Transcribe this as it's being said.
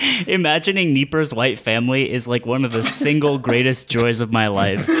Imagining Nieper's white family is like one of the single greatest joys of my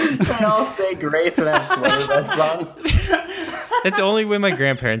life. They all say grace and have sweater vests on. It's only when my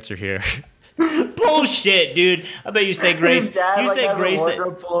grandparents are here. Bullshit, dude. I bet you say grace. His dad You like, say has grace. a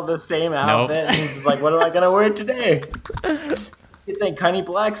wardrobe full of the same outfit, and he's just like, "What am I gonna wear today?" You think, honey,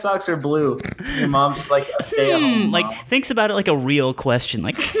 black socks or blue? Your mom's just like, "Stay at home." Like thinks about it like a real question.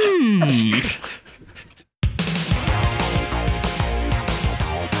 Like,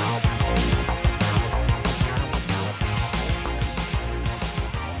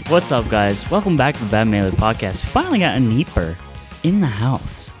 What's up, guys? Welcome back to the Bad Melee Podcast. Finally got a Nieper in the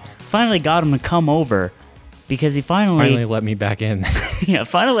house. Finally got him to come over because he finally let me back in. Yeah,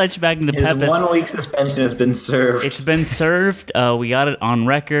 finally let you back in the His Pepis. 1 week suspension has been served. It's been served. We got it on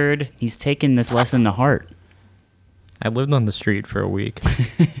record. He's taken this lesson to heart. I lived on the street for a week.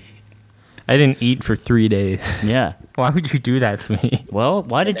 I didn't eat for 3 days. Yeah. Why would you do that to me? Well,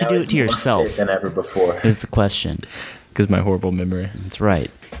 why did you do it to yourself? Than ever before. Is the question. Because my horrible memory. That's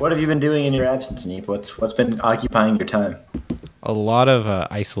right. What have you been doing in your absence, Neep? What's been occupying your time? A lot of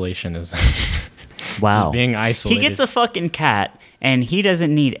isolation is Wow. just being isolated. He gets a fucking cat, and he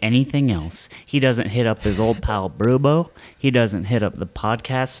doesn't need anything else. He doesn't hit up his old pal Brubo. He doesn't hit up the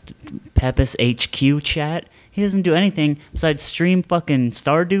podcast Pepis HQ chat. He doesn't do anything besides stream fucking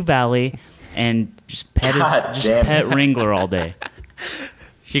Stardew Valley and just pet Ringler all day.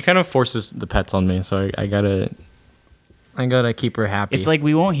 He kind of forces the pets on me, so I gotta keep her happy. It's like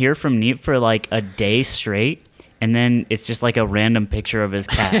we won't hear from Neep for like a day straight, and then it's just like a random picture of his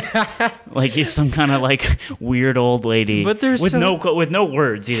cat. Like he's some kind of like weird old lady, but there's with no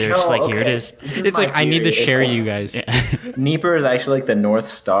words either. It's just like, here it is. It's like I need to share you guys. Yeah. Nieper is actually like the North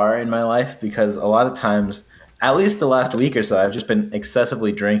Star in my life because a lot of times, at least the last week or so, I've just been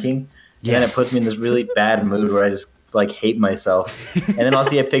excessively drinking, and then it puts me in this really bad mood where I just like hate myself, and then I'll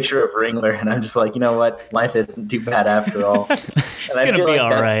see a picture of Ringler, and I'm just like, you know what, life isn't too bad after all. And It's gonna be all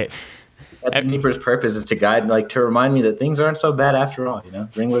right. That's Nieper's purpose, is to guide, like to remind me that things aren't so bad after all. You know,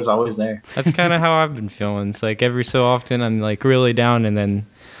 Ringler's always there. That's kind of how I've been feeling. It's like every so often I'm like really down, and then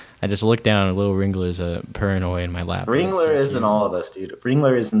I just look down and little Ringler's purring away in my lap. Ringler is in all of us, dude.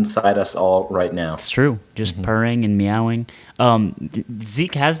 Ringler is inside us all right now. It's true. Just purring and meowing.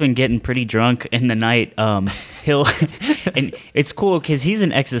 Zeke has been getting pretty drunk in the night. He'll, and it's cool because he's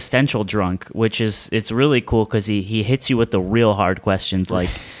an existential drunk, it's really cool because he hits you with the real hard questions like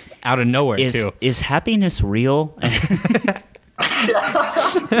out of nowhere too. Is happiness real?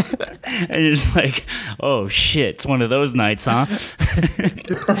 And you're just like, oh shit, it's one of those nights, huh?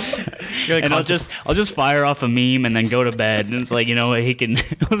 And I'll just fire off a meme and then go to bed, and it's like, you know what,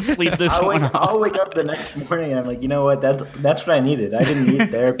 he'll sleep this one off. I'll wake up the next morning and I'm like, you know what, that's what I needed. I didn't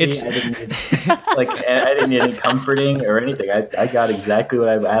need therapy. I didn't need any comforting or anything. I got exactly what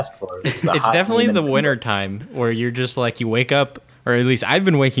I've asked for. It's definitely the winter time where you're just like, you wake up, or at least I've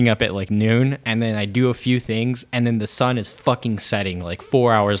been waking up at like noon, and then I do a few things, and then the sun is fucking setting like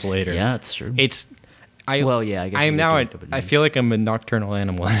 4 hours later. Yeah, that's true. I guess I'm now. I feel like I'm a nocturnal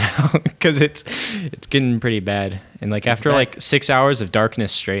animal now because it's getting pretty bad. And like after like 6 hours of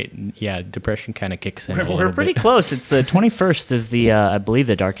darkness straight, yeah, depression kind of kicks in. We're pretty close. It's the 21st is the I believe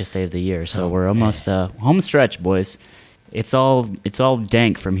the darkest day of the year. So we're almost home stretch, boys. It's all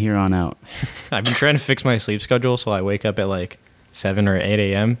dank from here on out. I've been trying to fix my sleep schedule so I wake up at like 7 or 8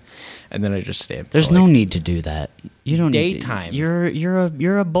 a.m. and then I just stay up. There's no need to do that. You don't daytime.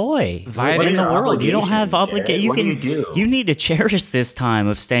 You're a boy. What in the world? You don't have obligation. You need to cherish this time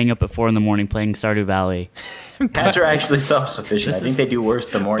of staying up at 4 a.m. playing Stardew Valley. Cats are actually self-sufficient. I think they do worse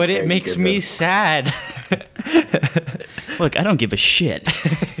the more. But it makes me sad. Look, I don't give a shit.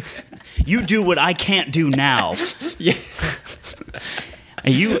 You do what I can't do now. Yeah.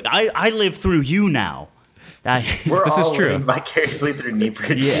 I live through you now. This is true. Vicariously through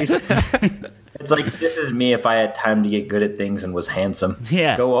Nieper. Yeah. It's like, this is me if I had time to get good at things and was handsome.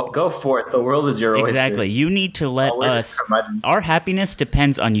 Yeah. Go for it. The world is your oyster. Exactly. You need to let us. Our happiness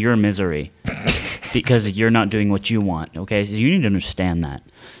depends on your misery because you're not doing what you want. Okay, so you need to understand that.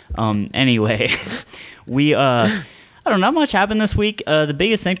 Anyway, we I don't know, not much happened this week. The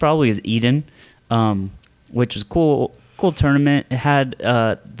biggest thing probably is Eden, which was cool tournament. It had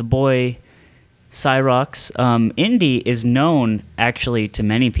the boy Syrox. Indy is known actually to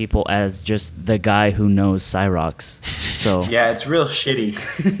many people as just the guy who knows Syrox. So yeah, it's real shitty.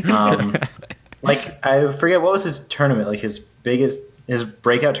 Like I forget what was his tournament, like his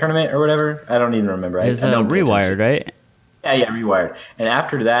breakout tournament or whatever. I don't even remember. It's Rewired, right? Yeah, Rewired. And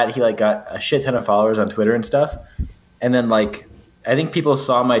after that, he like got a shit ton of followers on Twitter and stuff. And then like I think people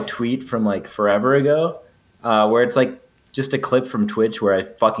saw my tweet from like forever ago, where it's like just a clip from Twitch where I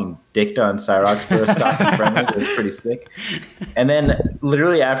fucking dicked on Syrox for a stock in friendlies. It was pretty sick. And then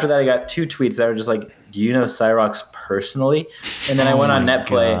literally after that, I got 2 tweets that were just like, do you know Syrox personally? And then I went on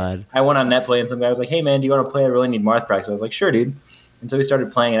NetPlay. God. I went on NetPlay and some guy was like, hey man, do you want to play? I really need Marth practice. I was like, sure, dude. And so we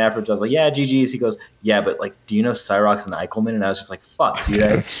started playing, and afterwards I was like, yeah, GG's. He goes, yeah, but like, do you know Syrox and Eichelman? And I was just like, fuck, dude.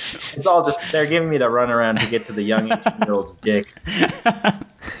 It's all just, they're giving me the runaround to get to the young 18-year-old's dick.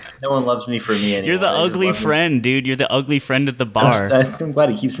 No one loves me for me anymore. You're the ugly friend, dude. You're the ugly friend at the bar. I'm glad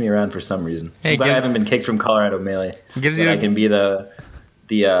he keeps me around for some reation. I'm glad I haven't been kicked from Colorado Melee. I can be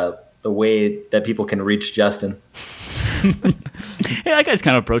the way that people can reach Justin. Yeah, that guy's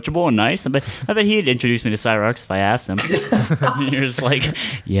kind of approachable and nice. But I bet he'd introduce me to Syrox if I asked him. You're just like,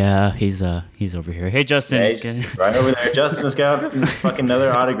 yeah, he's over here. Hey, Justin. Yeah, he's right over there. Justin's got fucking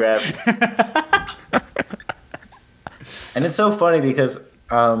another autograph. And it's so funny because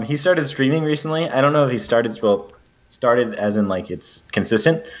he started streaming recently. I don't know if he started as in like it's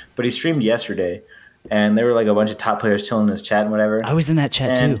consistent, but he streamed yesterday, and there were like a bunch of top players chilling in his chat and whatever. I was in that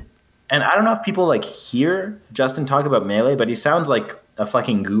chat too. And I don't know if people like hear Justin talk about Melee, but he sounds like a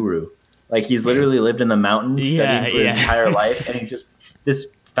fucking guru. Like he's literally lived in the mountains studying for his entire life, and he's just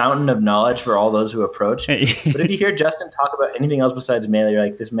this fountain of knowledge for all those who approach. But if you hear Justin talk about anything else besides Melee, you're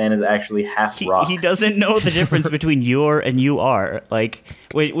like, this man is actually half rock. He doesn't know the difference between you're and you are. Like,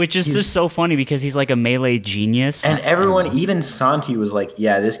 which is just so funny because he's like a Melee genius. And everyone, even Santi was like,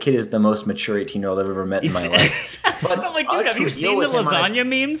 yeah, this kid is the most mature 18-year-old I've ever met in my life. But I'm like, dude, have you seen the lasagna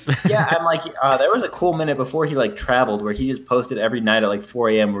memes? Yeah, I'm like, there was a cool minute before he like traveled where he just posted every night at like 4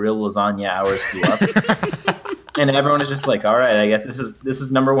 a.m. real lasagna hours flew up. And everyone is just like, all right, I guess this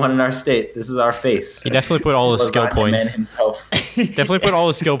is number one in our state. This is our face. He definitely put all his skill points. Himself. Definitely put all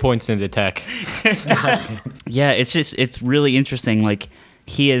his skill points into tech. Yeah, it's really interesting. Like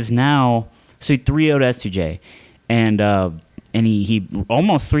he is now, so he 3-0'd S2J, and he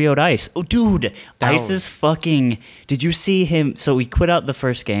almost 3-0'd Ice. Oh, dude, Ice is fucking. Did you see him? So he quit out the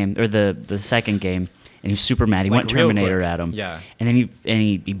first game or the second game. And he was super mad. He went Terminator at him. Yeah. And then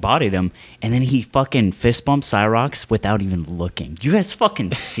he bodied him. And then he fucking fist bumped Syrox without even looking. Do you guys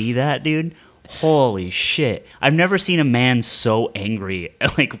fucking see that, dude? Holy shit. I've never seen a man so angry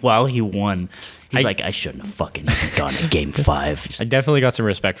like while he won. He's like, I shouldn't have fucking even gone to game 5. I definitely got some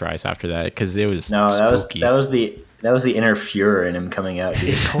respect for Ice after that because it was spooky. that was the inner Fuhrer in him coming out, dude.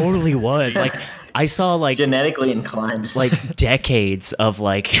 It totally was. Like I saw like genetically inclined, like decades of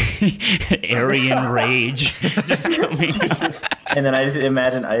like Aryan rage just coming. And then I just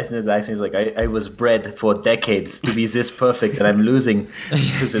imagine Ice in his accent. He's like, I was bred for decades to be this perfect, and I'm losing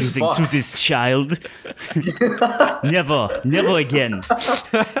to this child. Never again.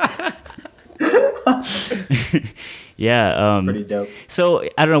 Yeah, pretty dope. So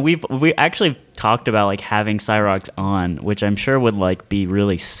I don't know. We actually talked about like having Syrox on, which I'm sure would like be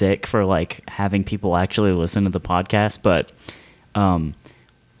really sick for like having people actually listen to the podcast. But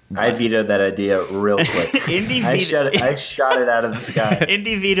I vetoed that idea real quick. I shot it out of the sky.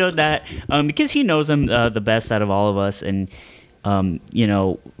 Indy vetoed that because he knows him the best out of all of us, and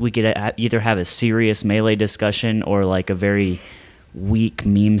we could either have a serious Melee discussion or like a very weak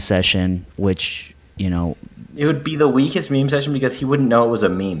meme session, which it would be the weakest meme session because he wouldn't know it was a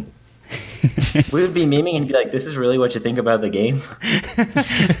meme. We would be memeing and be like, this is really what you think about the game?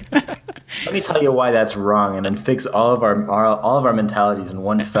 Let me tell you why that's wrong, and then fix all of our mentalities in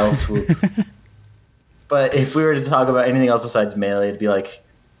one fell swoop. But if we were to talk about anything else besides Melee, it'd be like,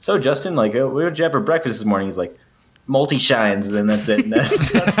 so Justin, like, what did you have for breakfast this morning? He's like, multi-shines, and then that's it. And that's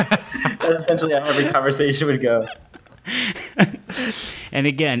essentially how every conversation would go. And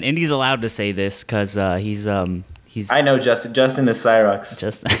again, Indy's allowed to say this because he's. I know Justin. Justin is Syrox.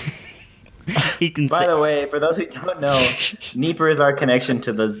 He can. By the way, for those who don't know, Neeper is our connection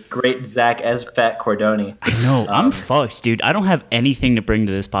to the great Zach as Fat Cordoni. I know. I'm fucked, dude. I don't have anything to bring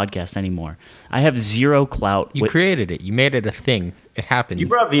to this podcast anymore. I have zero clout. You created it. You made it a thing. It happened. You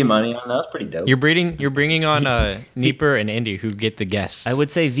brought V Money on. That was pretty dope. You're bringing on Neeper and Indy, who get the guests. I would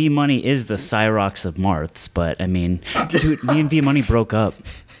say V Money is the Syrox of Marths, but I mean, dude, me and V Money broke up.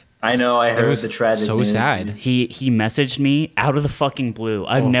 I know. I heard the tragic. So news. sad. He messaged me out of the fucking blue.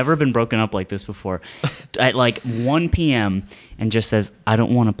 I've never been broken up like this before. At like 1 p.m. and just says, "I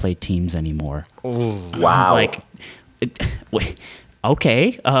don't want to play teams anymore." Oh, wow. I was like, wait,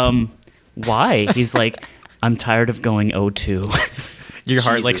 okay. Why? He's like, I'm tired of going 0-2. Your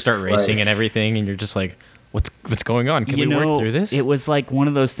heart like start racing and everything, and you're just like, what's going on? Can we work through this? It was like one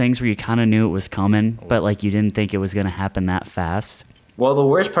of those things where you kind of knew it was coming, but like you didn't think it was going to happen that fast. Well, the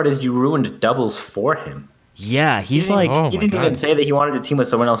worst part is you ruined doubles for him. Yeah, he's like... he didn't even say that he wanted to team with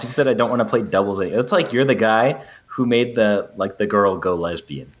someone else. He said, I don't want to play doubles anymore. It's like you're the guy who made the girl go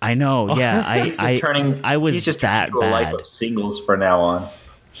lesbian. I know. Yeah, He's just turning to a life of singles for now on.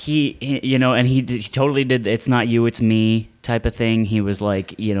 He and he totally did. It's not you, it's me type of thing. He was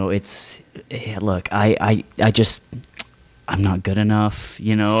like, look, I'm not good enough,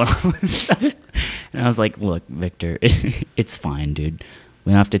 And I was like, look, Victor, it's fine, dude.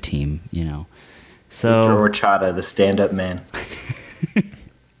 We don't have to team, So Victor Horchata, the stand-up man.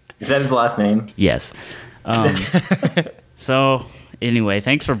 Is that his last name? Yes. So anyway,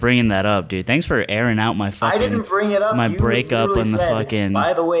 thanks for bringing that up, dude. Thanks for airing out my fucking. I didn't bring it up. My breakup and the fucking.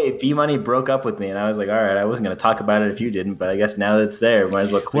 By the way, V Money broke up with me, and I was like, all right, I wasn't gonna talk about it if you didn't, but I guess now that it's there, might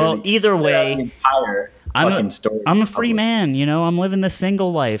as well clearly. Well, either way, I'm a free man, I'm living the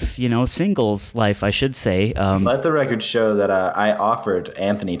single life, singles life, I should say. Let the record show that I offered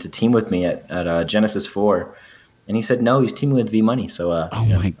Anthony to team with me at Genesis 4, and he said no, he's teaming with V Money. So,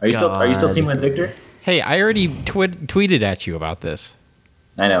 my God. Are you still teaming with Victor? Hey, I already tweeted at you about this.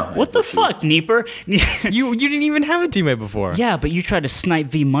 I know. What the fuck, Neeper? You didn't even have a teammate before. Yeah, but you tried to snipe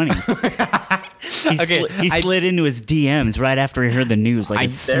V Money. He slid into his DMs right after he heard the news. Like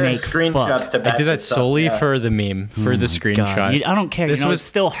screenshots to back I did that solely for the meme, for the screenshot. I don't care. It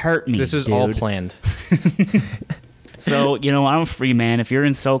still hurt me. This was dude. all planned. So, I'm a free man. If you're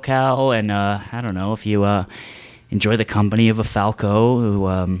in SoCal and, I don't know, if you enjoy the company of a Falco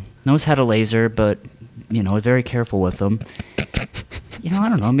who knows how to laser, but, very careful with them. I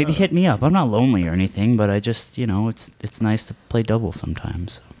don't know. Maybe hit me up. I'm not lonely or anything, but I just, it's nice to play double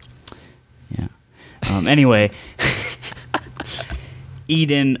sometimes. So, yeah. Anyway,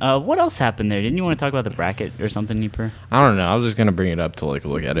 Eden, what else happened there? Didn't you want to talk about the bracket or something, Neeper? I don't know. I was just gonna bring it up to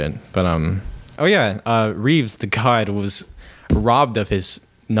look at it, but Reeves, the god, was robbed of his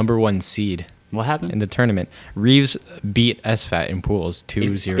number 1 seed. What happened? In the tournament. Reeves beat SFAT in pools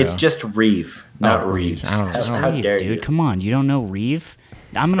 2-0. It's just Reeve, not Reeves. I don't know. How Reeve, dare dude. you? Come on. You don't know Reeve?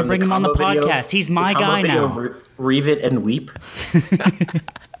 I'm going to bring him on the podcast. He's my guy now. Reeve it and weep.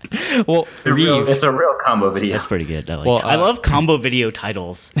 Well, it's a real combo video. That's pretty good. I love combo video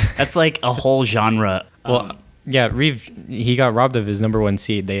titles. That's like a whole genre. Yeah, Reeve, he got robbed of his number 1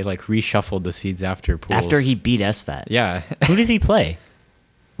 seed. They reshuffled the seeds after pools. After he beat SFAT. Yeah. Who does he play?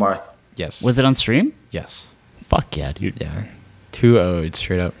 Marth. Yes. Was it on stream? Yes. Fuck yeah, dude. Yeah. 2-0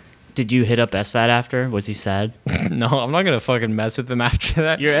 straight up. Did you hit up SFAT after? Was he sad? No, I'm not going to fucking mess with him after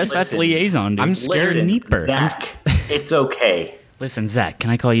that. You're SFAT's liaison, dude. I'm scared. Neeper. Zach, it's okay. Listen, Zach, can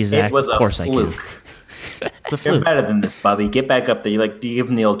I call you Zach? It was of course a fluke. I can. It's a fluke. You're better than this, Bubby. Get back up there. Do you give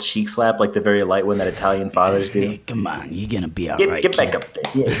him the old cheek slap like the very light one that Italian fathers do? Hey, come on, you're going to be all right, Get back up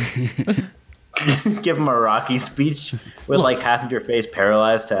there. Yeah. Give him a Rocky speech with half of your face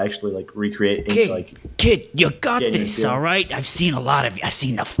paralyzed to actually recreate. Kid, you got this, all right? I've seen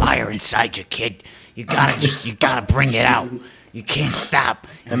the fire inside you, kid. You gotta bring it out. You can't stop.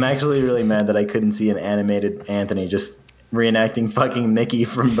 I'm actually really mad that I couldn't see an animated Anthony just reenacting fucking Mickey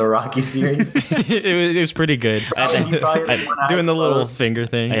from the Rocky series. it was pretty good. Doing the little finger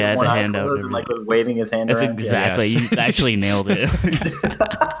thing. I had the hand out. And was waving his hand around. That's exactly. You actually nailed it.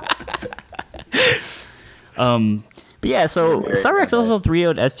 But yeah, so Syrox also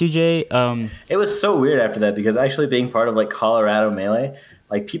 3-0'd S2J. It was so weird after that because actually being part of Colorado Melee,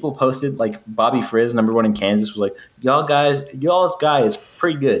 people posted Bobby Frizz, number 1 in Kansas, was like, y'all's guy is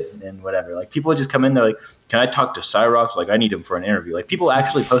pretty good and whatever. People would just come in there can I talk to Syrox? I need him for an interview. People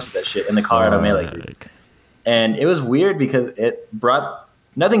actually posted that shit in the Colorado Melee group. And it was weird because it brought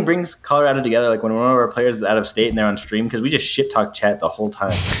nothing brings Colorado together when one of our players is out of state and they're on stream because we just shit talk chat the whole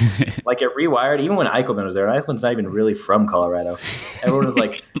time. At Rewired, even when Eichelman was there, and Eichelman's not even really from Colorado. Everyone was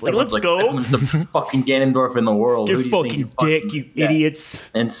let's go. Eichelman's the fucking Ganondorf in the world. You fucking dick, you idiots.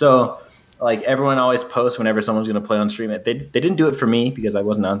 And so, everyone always posts whenever someone's going to play on stream. They didn't do it for me because I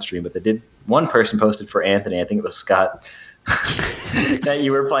wasn't on stream, but they did. One person posted for Anthony. I think it was Scott. That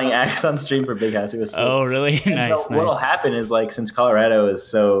you were playing Axe on stream for Big House. It was so really nice. So what'll happen is since Colorado is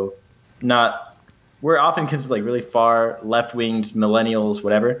so not, we're often considered really far left-winged millennials,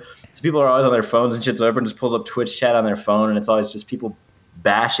 whatever. So people are always on their phones and shit. So everyone just pulls up Twitch chat on their phone, and it's always just people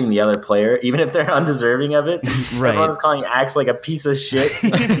bashing the other player, even if they're undeserving of it. Right. Everyone is calling Axe a piece of shit.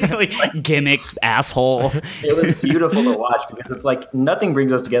 Gimmicks, asshole. It was beautiful to watch because it's nothing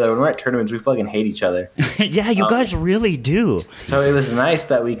brings us together. When we're at tournaments, we fucking hate each other. Yeah, you guys really do. So it was nice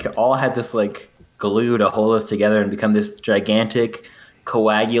that we all had this glue to hold us together and become this gigantic,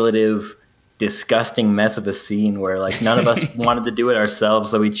 coagulative, disgusting mess of a scene where none of us wanted to do it ourselves,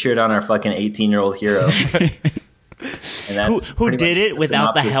 so we cheered on our fucking 18-year-old hero. And that's who did it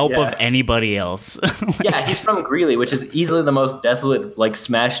without the help of anybody else. Yeah, he's from Greeley, which is easily the most desolate, like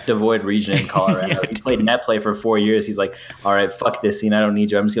smash devoid region in Colorado. He played net play for 4 years. He's like, all right, fuck this scene. I don't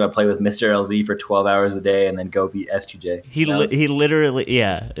need you. I'm just gonna play with Mr. LZ for 12 hours a day and then go beat S2J. He literally,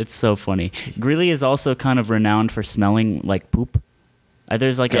 it's so funny. Greeley is also kind of renowned for smelling like poop.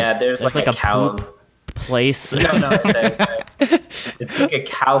 There's like a cow poop place. No, it's like a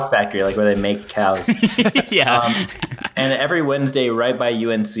cow factory, like where they make cows. Yeah. And every Wednesday, right by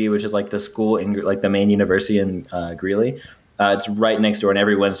UNC, which is like the school in like the main university in Greeley, it's right next door. And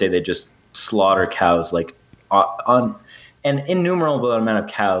every Wednesday, they just slaughter cows like on an innumerable amount of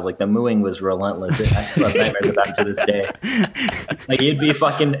cows. Like the mooing was relentless. I still have nightmares about it to this day. Like you'd be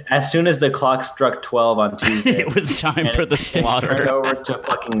fucking as soon as the clock struck 12 on Tuesday, it was time for the slaughter. Turned over to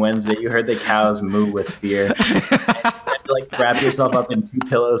fucking Wednesday. You heard the cows moo with fear. You had to like wrap yourself up in 2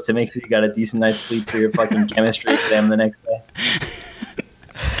 pillows to make sure you got a decent night's sleep for your fucking chemistry exam the next day.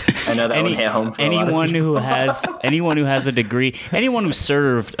 I know that would hit home for anyone who has a degree, anyone who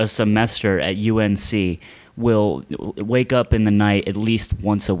served a semester at UNC will wake up in the night at least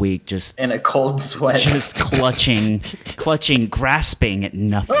once a week, just in a cold sweat, just clutching, grasping at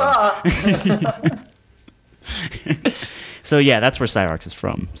nothing. So yeah, that's where Syrox is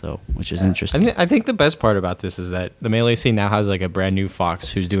from. So, which is interesting. I think the best part about this is that the Melee scene now has like a brand new Fox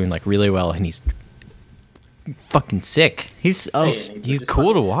who's doing like really well, and he's fucking sick. He's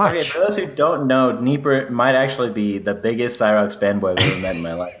cool to watch. Okay, for those who don't know, Nieper might actually be the biggest Syrox fanboy I've ever met in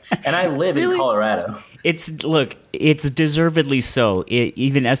my life, and I live in Colorado. It's deservedly so.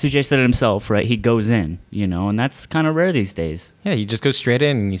 Even S2J said it himself, right? He goes in, and that's kind of rare these days. Yeah, he just goes straight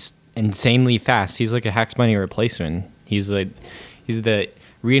in, and he's insanely fast. He's like a Hacks Money replacement. He's the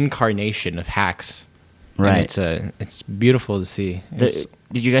reincarnation of Hacks. Right. And it's beautiful to see.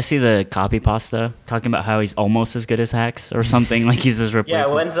 Did you guys see the copy pasta talking about how he's almost as good as Hacks or something? Like he's his replacement.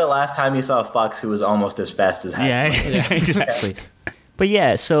 Yeah, when's the last time you saw a Fox who was almost as fast as Hacks? Yeah, exactly. But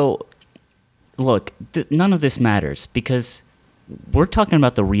yeah, so look, none of this matters because we're talking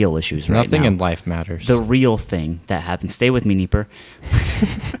about the real issues right now. Nothing in life matters. The real thing that happened. Stay with me, Nieper.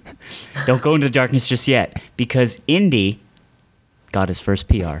 Don't go into the darkness just yet because Indy got his first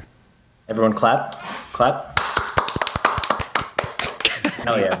PR. Everyone clap.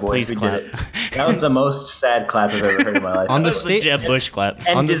 Hell yeah, boys, we did it. That was the most sad clap I've ever heard in my life. On the state, Jeb Bush clap,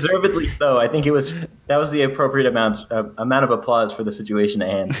 and deservedly so. I think that was the appropriate amount of applause for the situation at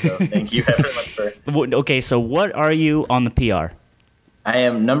hand. So thank you everyone for. Okay, so what are you on the PR? I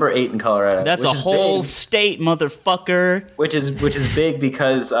am number 8 in Colorado. That's a whole state, motherfucker. Which is big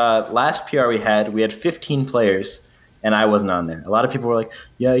because last PR we had 15 players. And I wasn't on there. A lot of people were like,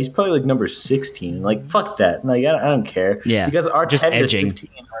 yeah, he's probably like number 16. Like, fuck that. Like, I don't care. Yeah. Because our just 10 edging. to 15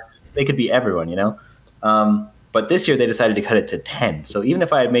 they could be everyone, But this year they decided to cut it to 10. So even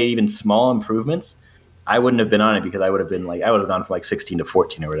if I had made even small improvements, I wouldn't have been on it because I would have gone from like 16 to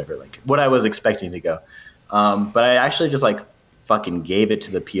 14 or whatever, like what I was expecting to go. But I actually just like fucking gave it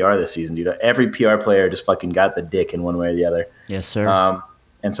to the PR this season, dude. Every PR player just fucking got the dick in one way or the other. Yes, sir.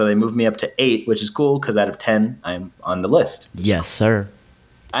 And so they moved me up to 8, which is cool because out of 10, I'm on the list. Yes, sir.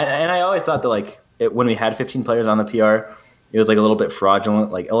 I always thought that when we had 15 players on the PR, it was like a little bit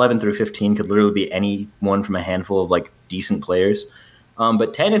fraudulent. Like 11 through 15 could literally be any one from a handful of like decent players.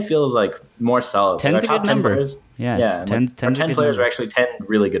 But 10, it feels like more solid. 10's like a good number. Players, yeah. 10 players are actually 10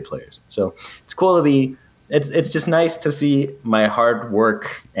 really good players. So it's cool to be. It's just nice to see my hard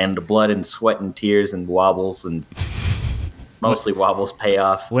work and blood and sweat and tears and wobbles and. Mostly wobbles pay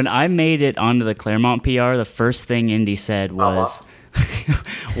off. When I made it onto the Claremont PR, the first thing Indy said was,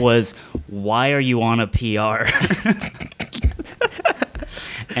 why are you on a PR?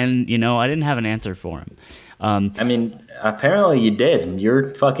 And, I didn't have an answer for him. I mean, apparently you did.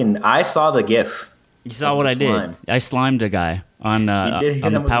 You're fucking... I saw the GIF. You saw what I did. I slimed a guy on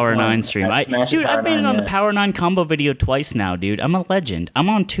the Power 9 stream. I've made it on the Power 9 combo video twice now, dude. I'm a legend. I'm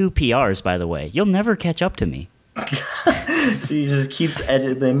on 2 PRs, by the way. You'll never catch up to me. So he just keeps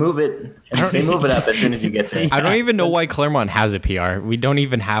edging. They move it up as soon as you get there. I don't even know why Claremont has a PR. We don't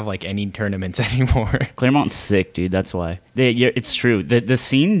even have like any tournaments anymore. Claremont's sick, dude. That's why. It's true. The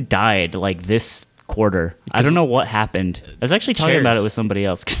scene died like this quarter. I don't know what happened. I was actually talking about it with somebody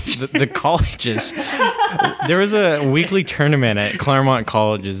else. the colleges. There was a weekly tournament at Claremont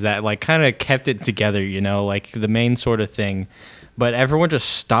colleges that like kind of kept it together. Like the main sort of thing. But everyone just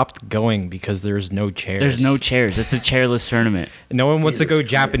stopped going because there's no chairs. There's no chairs. It's a chairless tournament. No one wants to go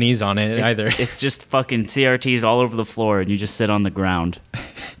Japanese on it either. It's just fucking CRTs all over the floor, and you just sit on the ground.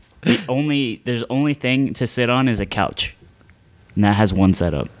 There's only thing to sit on is a couch, and that has one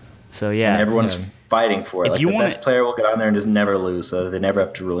setup. So yeah, and fighting for it. If Like the best player will get on there and just never lose, so they never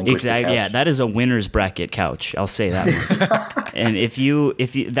have to relinquish the couch. Yeah, that is a winner's bracket couch. I'll say that. And if you,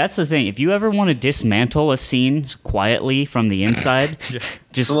 that's the thing. If you ever want to dismantle a scene quietly from the inside,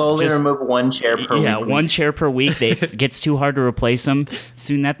 just slowly remove one chair per week. Yeah, one chair per week. It gets too hard to replace them.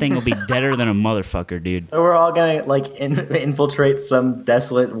 Soon that thing will be deader than a motherfucker, dude. We're all gonna like infiltrate some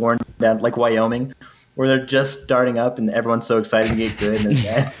desolate, worn down, like Wyoming, where they're just starting up and everyone's so excited to get good, and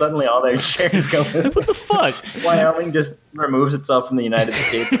then suddenly all their chairs go missing. What the fuck? Wyoming just removes itself from the United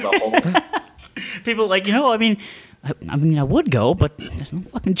States as a whole. People like, I mean, I would go, but there's no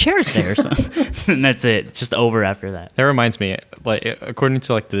fucking chairs there, so. And that's it. It's just over after that. That reminds me, like according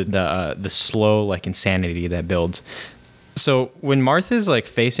to like the slow like insanity that builds. So when Martha's like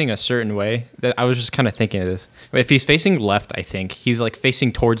facing a certain way, that I was just kind of thinking of this. If he's facing left, I think he's like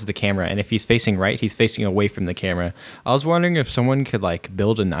facing towards the camera, and if he's facing right, he's facing away from the camera. I was wondering if someone could like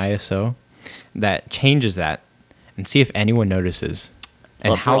build an ISO that changes that, and see if anyone notices.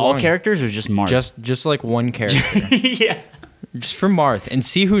 And how all characters or just Marth? Just like one character. Yeah. Just for Marth, and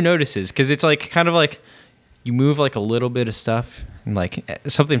see who notices, because it's like kind of like you move like a little bit of stuff and like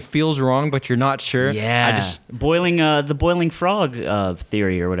something feels wrong but you're not sure. Yeah. The boiling frog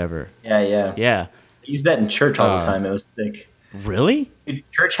theory or whatever. Yeah. I used that in church all the time. It was sick. Really?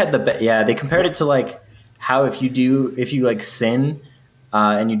 Church had they compared it to like how if you like sin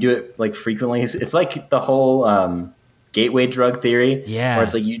and you do it like frequently, it's like the whole gateway drug theory. Yeah. Where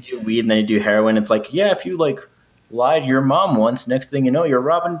it's like you do weed and then you do heroin. It's like, yeah, if you like lied to your mom once, next thing you know, you're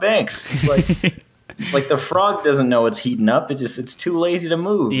robbing banks. It's like it's like the frog doesn't know it's heating up. It's too lazy to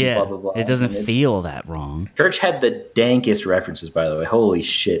move. Yeah. Blah, blah, blah. It doesn't feel that wrong. Church had the dankest references, by the way. Holy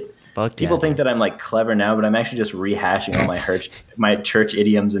shit. Fuck People think that I'm like clever now, but I'm actually just rehashing all my church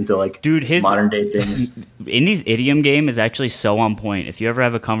idioms into like modern day things. Indy's idiom game is actually so on point. If you ever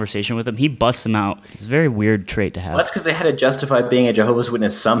have a conversation with him, he busts them out. It's a very weird trait to have. Well, that's because they had to justify being a Jehovah's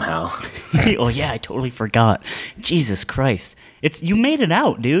Witness somehow. Oh yeah, I totally forgot. Jesus Christ. You made it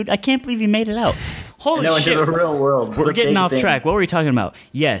out, dude. I can't believe you made it out. Holy shit. Into the real world. We're getting off track. What were we talking about?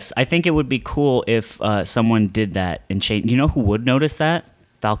 Yes, I think it would be cool if someone did that and change. You know who would notice that?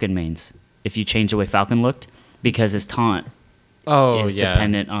 Falcon mains. If you change the way Falcon looked, because his taunt is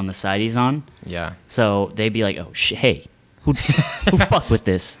dependent on the side he's on. Yeah. So they'd be like, "Oh shit, hey, who fucked with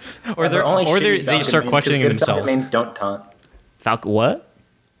this?" Or they start questioning themselves. Falcon mains don't taunt. Falcon what?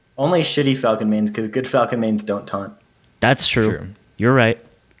 Only shitty Falcon mains, because good Falcon mains don't taunt. That's true. You're right.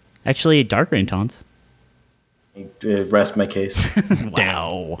 Actually, Dark Rain taunts. Rest my case.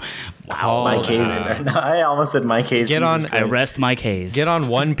 Wow. My case. No, I almost said my case. I rest my case. Get on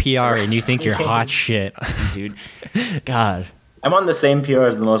one PR and you think you're hot shit. Dude. God. I'm on the same PR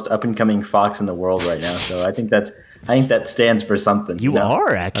as the most up and coming fox in the world right now, so I think that stands for something. You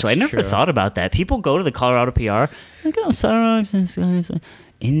are, actually. I never thought about that. People go to the Colorado PR, like, oh, Syrox and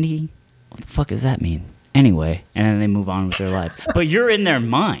Indy. What the fuck does that mean? Anyway, and then they move on with their life. But you're in their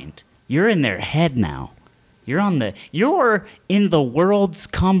mind. You're in their head now. You're in the world's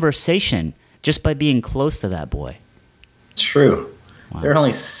conversation just by being close to that boy. It's true. Wow. There are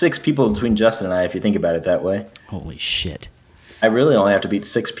only 6 people between Justin and I, if you think about it that way. Holy shit. I really only have to beat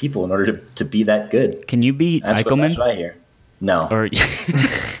 6 people in order to be that good. Can you beat Eichelman? That's what I hear. No. Or you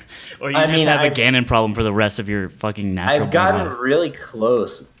just have a Ganon problem for the rest of your fucking natural. I've gotten really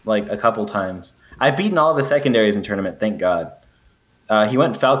close, like a couple times. I've beaten all of the secondaries in tournament, thank God. He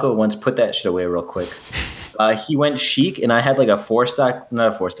went Falco once, put that shit away real quick. He went Sheik, and I had like a 4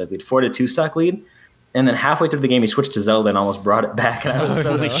 to 2 stock lead. And then halfway through the game, he switched to Zelda and almost brought it back. And I was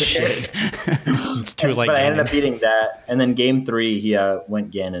so scared. It's too late. But I ended up beating that. And then game 3, he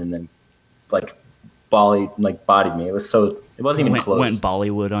went Ganon and then like bodied me. It wasn't even close. Went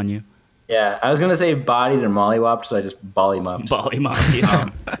Bollywood on you. Yeah, I was gonna say bodied and mollywopped, so I just bollymopped.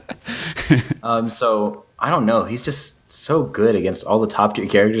 So I don't know. He's just so good against all the top tier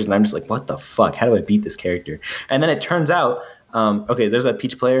characters, and I'm just like, what the fuck? How do I beat this character? And then it turns out, there's a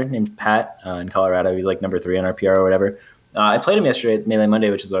Peach player named Pat in Colorado. He's like number 3 on our PR or whatever. I played him yesterday at Melee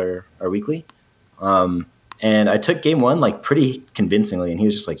Monday, which is our weekly. And I took game 1 like pretty convincingly, and he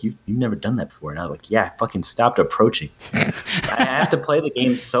was just like, "You've never done that before." And I was like, "Yeah, I fucking stopped approaching." I have to play the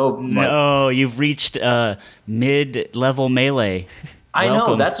game so much. No, you've reached mid-level Melee. I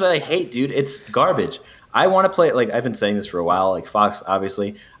know, that's what I hate, dude. It's garbage. I want to play, like, I've been saying this for a while, like Fox,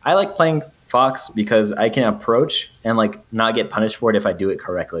 obviously. I like playing Fox because I can approach and, like, not get punished for it if I do it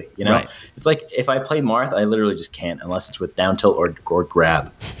correctly, you know? Right. It's like, if I play Marth, I literally just can't unless it's with down tilt or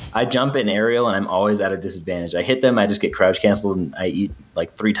grab. I jump in aerial, and I'm always at a disadvantage. I hit them, I just get crouch canceled, and I eat,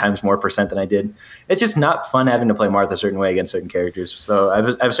 like, 3 times more % than I did. It's just not fun having to play Marth a certain way against certain characters. So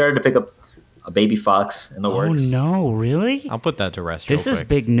I've started to pick up a baby fox in the works. Oh no, really? I'll put that to rest. This real is quick.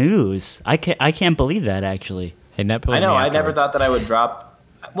 big news. I can't believe that actually. Hey, Net pilled I know. me I never afterwards. thought that I would drop.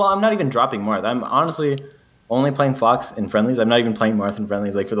 Well, I'm not even dropping Marth. I'm honestly only playing Fox in friendlies. I'm not even playing Marth in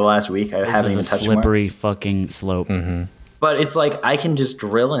friendlies. Like for the last week, I haven't even This is a touched Marth. slippery fucking slope. Mm-hmm. But it's like I can just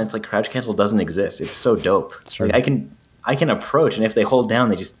drill, and it's like crouch cancel doesn't exist. It's so dope. True. Like I can approach, and if they hold down,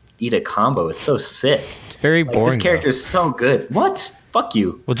 they just eat a combo. It's so sick. It's very Like, boring. this character though. is so good. What? Fuck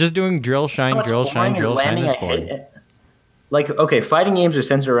you. Well, just doing drill, shine, How much drill, shine, boring is drill, shine. landing That's a boring. hit? Like, okay, fighting games are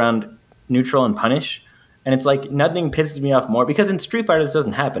centered around neutral and punish, and it's like nothing pisses me off more because in Street Fighter this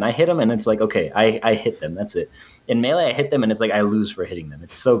doesn't happen. I hit them, and it's like, okay, I hit them. That's it. In Melee, I hit them, and it's like I lose for hitting them.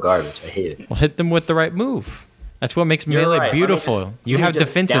 It's so garbage. I hate it. Well, hit them with the right move. That's what makes You're Melee right. Let me beautiful. just You do have just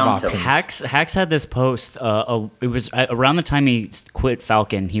defensive down tilt. options. Hacks had this post. It was around the time he quit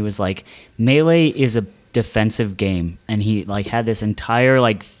Falcon. He was like, Melee is a defensive game, and he like had this entire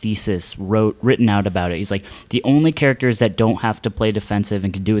like thesis written out about it. He's like, the only characters that don't have to play defensive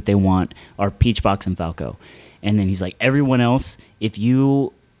and can do what they want are Peach, Fox, and Falco. And then he's like, everyone else, if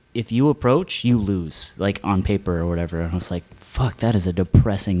you approach, you lose, like on paper or whatever. And I was like, fuck, that is a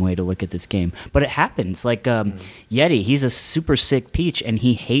depressing way to look at this game. But it happens. Like Yeti, he's a super sick Peach, and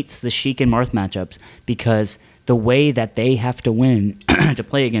he hates the Sheik and Marth matchups because the way that they have to win to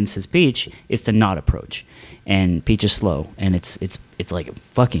play against his Peach is to not approach. And Peach is slow, and it's like a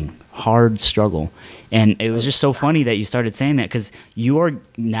fucking hard struggle. And it was just so funny that you started saying that because you are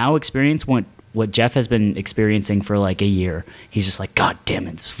now experiencing what Jeff has been experiencing for like a year. He's just like, God damn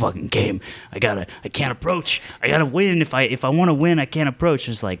it, this fucking game. I can't approach. I gotta win. If I want to win, I can't approach.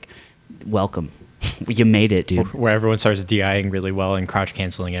 It's like, welcome. You made it, dude. Where everyone starts DIing really well and crouch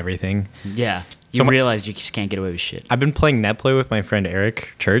canceling everything. Yeah. You So realize you just can't get away with shit. I've been playing net play with my friend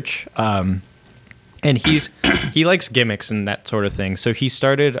Eric Church, and he likes gimmicks and that sort of thing. So he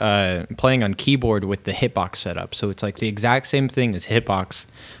started playing on keyboard with the hitbox setup. So it's like the exact same thing as hitbox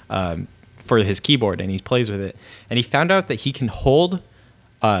for his keyboard, and he plays with it. And he found out that he can hold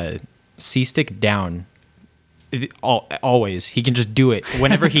C stick down. Always, he can just do it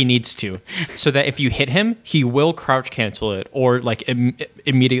whenever he needs to, so that if you hit him, he will crouch cancel it or like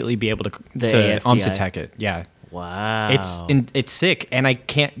immediately be able to ASDI. attack it. Yeah. Wow. It's sick, and I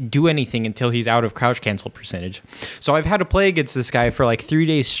can't do anything until he's out of crouch cancel percentage. So I've had to play against this guy for like 3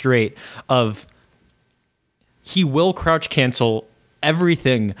 days straight of he will crouch cancel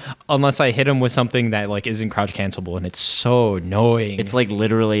everything unless I hit him with something that like isn't crouch cancelable, and it's so annoying. It's like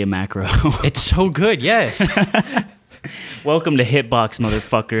literally a macro. It's so good, yes. Welcome to Hitbox,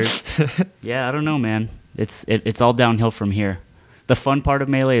 motherfuckers. Yeah, I don't know, man. It's all downhill from here. The fun part of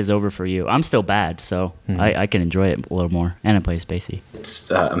Melee is over for you. I'm still bad, so I can enjoy it a little more, and I play Spacey.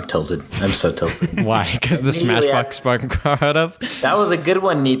 I'm tilted. I'm so tilted. Why? Because the Immediately Smashbox spark crowd up. That was a good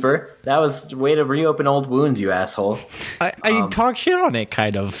one, Neeper. That was a way to reopen old wounds, you asshole. I talk shit on it,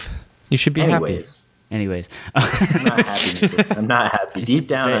 kind of. You should be Anyways. I'm not happy, Neeper. I'm not happy. Deep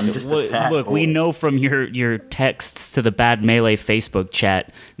down, I'm just a sad Look, we boy. know from your texts to the Bad Melee Facebook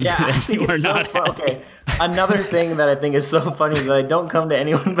chat Yeah, I that think you are it's so not fun. happy. Okay, another thing that I think is so funny is that I don't come to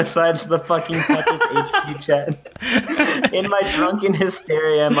anyone besides the fucking Tetris HQ chat. In my drunken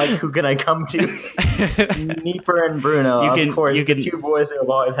hysteria, I'm like, who can I come to? Neeper and Bruno, of course, the two boys who have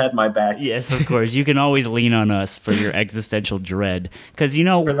always had my back. Yes, of course. You can always lean on us for your existential dread. Because, you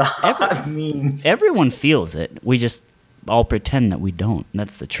know, For the hot memes. everyone feels it. We just all pretend that we don't.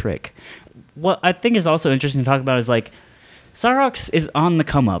 That's the trick. What I think is also interesting to talk about is like, Syrox is on the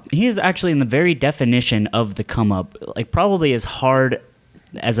come up. He is actually in the very definition of the come up, like probably as hard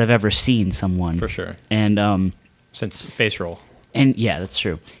as I've ever seen someone. For sure. And Since face roll. and yeah, that's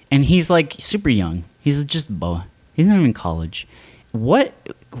true. And he's like super young. He's just a boy. He's not even in college. What's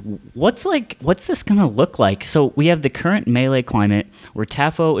this gonna look like? So we have the current Melee climate where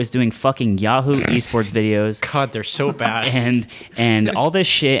Tafo is doing fucking Yahoo esports videos. God, they're so bad. and all this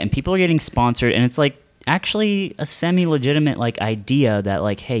shit, and people are getting sponsored, and it's like actually a semi-legitimate like idea that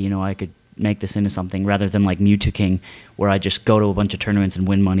like, hey, you know, I could make this into something rather than like Mewtwo King where I just go to a bunch of tournaments and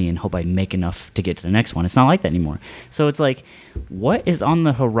win money and hope I make enough to get to the next one. It's not like that anymore. So it's like, what is on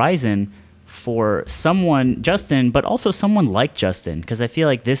the horizon for someone, Justin, but also someone like Justin? Because I feel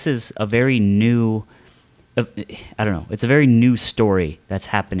like this is a very new, I don't know, it's a very new story that's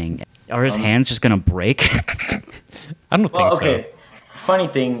happening. Are his hands just going to break? I don't think Okay. Funny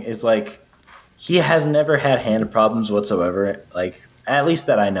thing is, like, he has never had hand problems whatsoever. Like, at least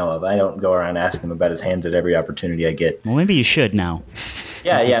that I know of. I don't go around asking him about his hands at every opportunity I get. Well, maybe you should now.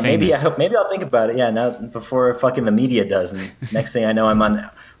 Yeah, Since he's yeah. Maybe famous. maybe I'll think about it. Yeah, now before fucking the media does, and next thing I know, I'm on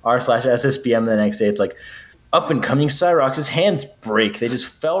r/SSBM the next day. It's like, up and coming Syrox, his hands break. They just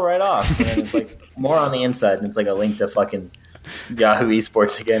fell right off. And then it's like more on the inside, and it's like a link to fucking Yahoo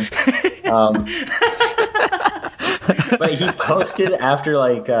Esports again. But he posted after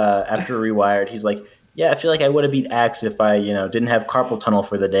Rewired, he's like, yeah, I feel like I would have beat Axe if I, didn't have carpal tunnel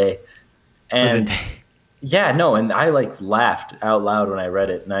for the day. And yeah, no, and I like laughed out loud when I read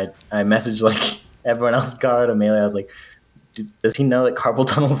it, and I messaged like everyone else got out of Melee. I was like, does he know that carpal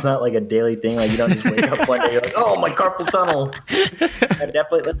tunnel is not like a daily thing? Like you don't just wake up one day, you're like, oh, my carpal tunnel.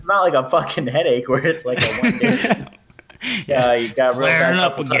 It's not like a fucking headache where it's like a one day. Yeah, you got real bad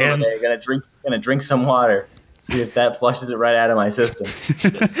carpal tunnel today. Gonna drink some water. See if that flushes it right out of my system.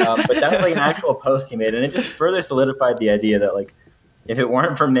 But that was like an actual post he made, and it just further solidified the idea that like if it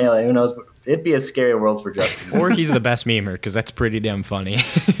weren't for Melee, who knows? It'd be a scary world for Justin. Or he's the best memer because that's pretty damn funny.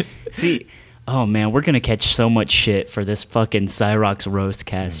 See, oh man, we're gonna catch so much shit for this fucking Syrox roast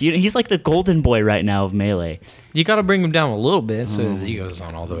cast. He's like the golden boy right now of Melee. You got to bring him down a little bit so his ego's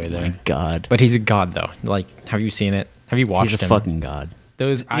not all the way there. My God, but he's a god though. Like, have you seen it? Have you watched him? He's a fucking god.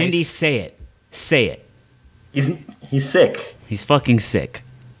 Those Andy, say it. He's sick. He's fucking sick.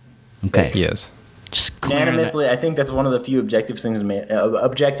 Okay. He is. Just unanimously, I think that's one of the few objective things in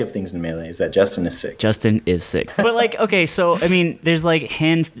Melee is that Justin is sick. Justin is sick. But like, okay, so I mean, there's like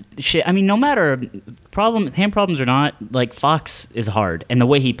hand shit. I mean, no matter hand problems or not, like Fox is hard, and the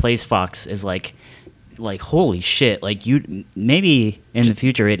way he plays Fox is like holy shit. Like maybe in the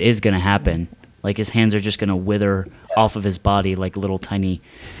future it is gonna happen. Like his hands are just gonna wither off of his body like little tiny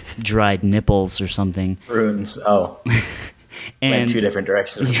dried nipples or something. Runes. Oh. And went two different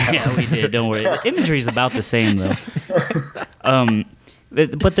directions. Yeah, we did. Don't worry. The imagery is about the same though.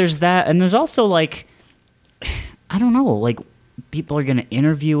 But there's that, and there's also like, I don't know, like people are gonna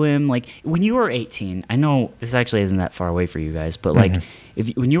interview him. Like when you were 18, I know this actually isn't that far away for you guys, but like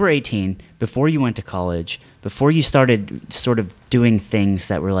when you were 18, before you went to college, before you started sort of doing things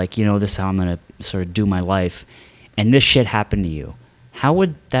that were like, this is how I'm gonna sort of do my life, and this shit happened to you. How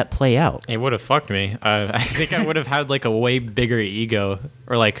would that play out? It would have fucked me. I think I would have had like a way bigger ego,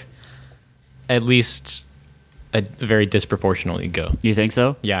 or like at least a very disproportional ego. You think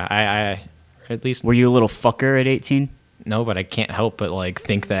so? Yeah, I at least. Were you a little fucker at 18? No, but I can't help but like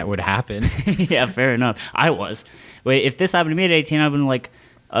think that would happen. Yeah, fair enough. I was. Wait, if this happened to me at 18, I'd been like,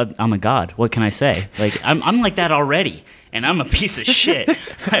 I'm a god. What can I say? Like I'm like that already, and I'm a piece of shit.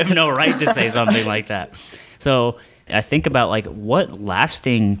 I have no right to say something like that. So I think about like what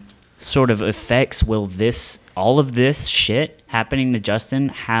lasting sort of effects will all of this shit happening to Justin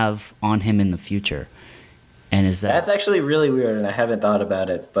have on him in the future? And that's actually really weird, and I haven't thought about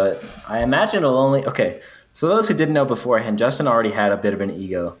it, but I imagine it'll only so those who didn't know beforehand, Justin already had a bit of an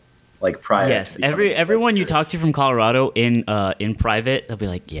ego, like prior. Yes, everyone you talk to from Colorado in private, they'll be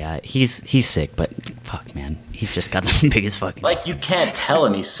like, yeah, he's sick, but fuck, man, he's just got the biggest fucking. Like you can't tell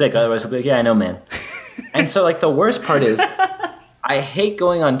him he's sick, otherwise he'll be like, yeah, I know, man. And so, like, the worst part is I hate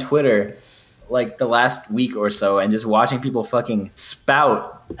going on Twitter, like, the last week or so and just watching people fucking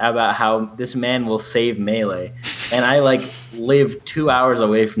spout about how this man will save Melee. And I, like, live 2 hours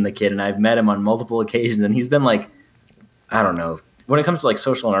away from the kid, and I've met him on multiple occasions, and he's been, like, I don't know, when it comes to, like,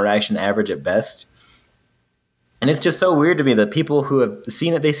 social interaction, average at best. And it's just so weird to me that people who have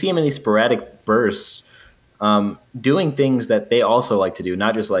seen it, they see him in these sporadic bursts doing things that they also like to do,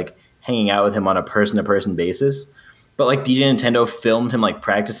 not just, like, hanging out with him on a person-to-person basis. But like DJ Nintendo filmed him like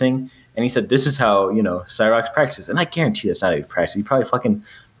practicing, and he said, this is how, Syrox practices. And I guarantee that's not how he practices. He probably fucking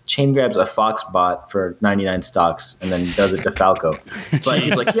chain grabs a Fox bot for 99 stocks and then does it to Falco. But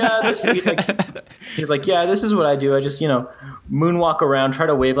he's like, yeah, this is what I do. I just, moonwalk around, try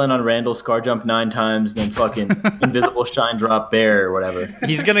to waveland on Randall, scar jump 9 times, then fucking invisible shine drop bear or whatever.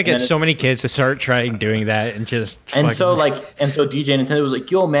 He's gonna get so many kids to start trying doing that and just. And so DJ Nintendo was like,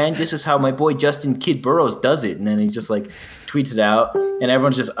 yo man, this is how my boy Justin Kid Burrows does it, and then he just like tweets it out, and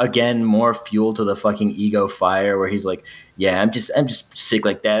everyone's just again more fuel to the fucking ego fire where he's like, yeah, I'm just sick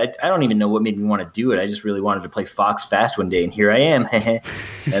like that. I don't even know what made me want to do it. I just really wanted to play Fox fast one day, and here I am.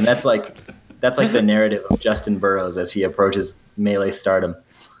 And that's like the narrative of Justin Burrows as he approaches Melee stardom.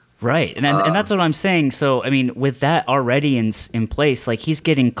 Right, and that's what I'm saying. So, I mean, with that already in place, like he's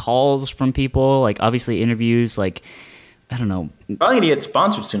getting calls from people, like obviously interviews, like I don't know. Probably gonna get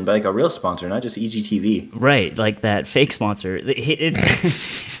sponsored soon by like a real sponsor, not just EGTV. Right, like that fake sponsor.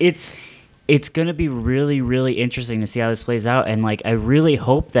 It's gonna be really, really interesting to see how this plays out, and like I really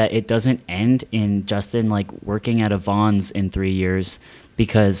hope that it doesn't end in Justin like working at a Vons in 3 years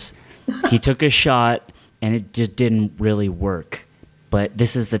because he took a shot and it just didn't really work. But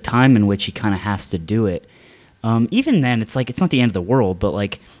this is the time in which he kind of has to do it. Even then, it's like it's not the end of the world, but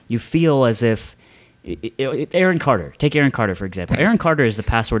like you feel as if Aaron Carter. Take Aaron Carter, for example. Aaron Carter is the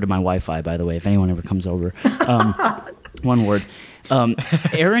password to my Wi-Fi, by the way, if anyone ever comes over. One word.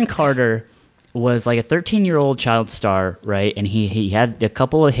 Aaron Carter was like a 13-year-old child star, right? And he had a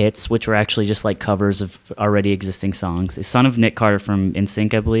couple of hits, which were actually just like covers of already existing songs. He's son of Nick Carter from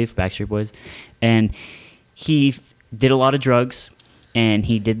NSYNC, I believe, Backstreet Boys. And he did a lot of drugs, and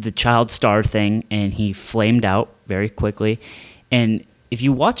he did the child star thing, and he flamed out very quickly. And if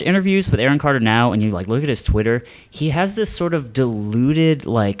you watch interviews with Aaron Carter now and you like look at his Twitter, he has this sort of deluded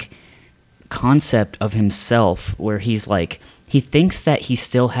like concept of himself where he's like, he thinks that he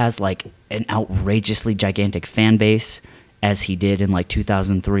still has like an outrageously gigantic fan base as he did in like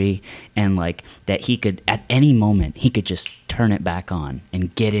 2003, and like that he could at any moment he could just turn it back on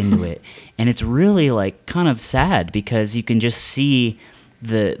and get into it. And it's really like kind of sad because you can just see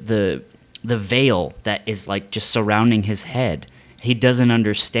the veil that is like just surrounding his head. He doesn't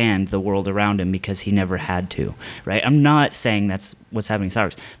understand the world around him because he never had to, right? I'm not saying that's what's happening to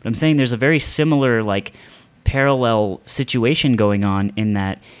Syrox, but I'm saying there's a very similar, like, parallel situation going on in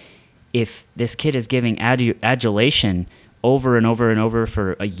that if this kid is giving adulation over and over and over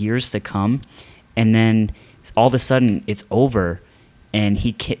for years to come, and then all of a sudden it's over, and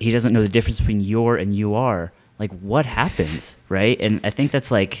he doesn't know the difference between you're and you are, like, what happens, right? And I think that's,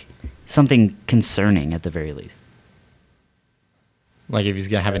 like, something concerning at the very least. Like if he's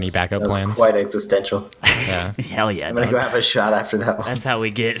gonna have any backup plans. Quite existential. Yeah. Hell yeah. I'm gonna go have a shot after that one. That's how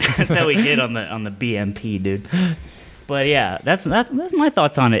we get. That's how we get on the BMP, dude. But yeah, that's my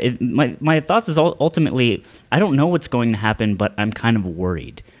thoughts on it. My thoughts is ultimately I don't know what's going to happen, but I'm kind of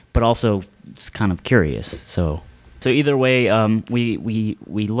worried, but also just kind of curious. So either way, we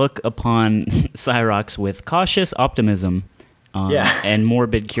look upon Syrox with cautious optimism, and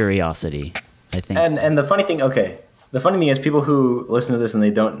morbid curiosity, I think. And the funny thing, the funny thing is people who listen to this and they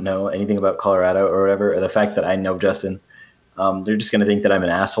don't know anything about Colorado or whatever, or the fact that I know Justin, they're just going to think that I'm an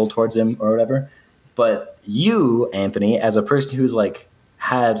asshole towards him or whatever. But you, Anthony, as a person who's like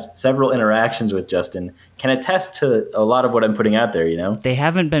had several interactions with Justin, can attest to a lot of what I'm putting out there, you know? They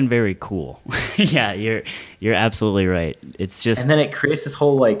haven't been very cool. Yeah, you're absolutely right. It's just... And then it creates this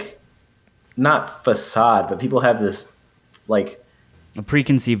whole, like, not facade, but people have this, like... a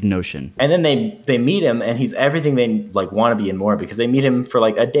preconceived notion. And then they meet him, and he's everything they like want to be and more, because they meet him for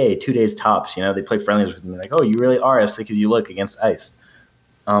like a day, 2 days tops. You know, they play friendlies with him. They're like, oh, you really are as sick as you look against ice.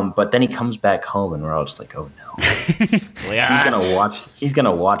 But then he comes back home, and we're all just like, oh no. He's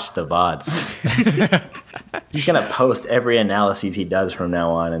gonna watch the VODs. He's gonna post every analysis he does from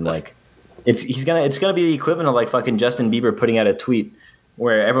now on, and like, it's gonna be the equivalent of like fucking Justin Bieber putting out a tweet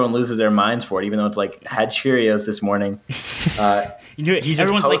where everyone loses their minds for it, even though it's like had Cheerios this morning.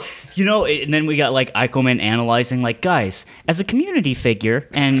 Everyone's like, and then we got like Eichelman analyzing, like, guys, as a community figure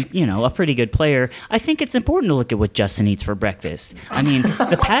and, a pretty good player, I think it's important to look at what Justin eats for breakfast. I mean,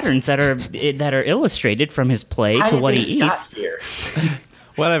 the patterns that are illustrated from his play to what he eats.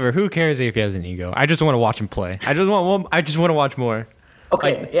 Whatever. Who cares if he has an ego? I just want to watch him play. I just want to watch more.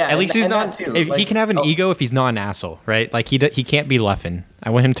 Okay, yeah. At least he's not. He can have an ego if he's not an asshole, right? Like he can't be Leffen. I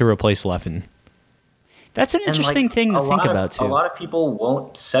want him to replace Leffen. That's an interesting thing to think about too. A lot of people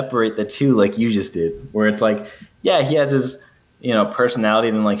won't separate the two like you just did, where it's like, yeah, he has his personality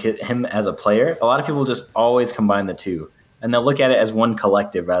and then like him as a player. A lot of people just always combine the two, and they'll look at it as one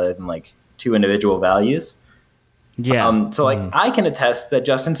collective rather than like two individual values. Yeah. So like I can attest that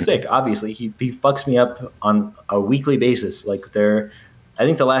Justin's sick. Obviously, he fucks me up on a weekly basis. Like I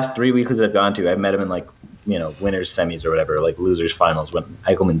think the last 3 weeklies I've gone to, I've met him in like winners semis or whatever, like losers finals when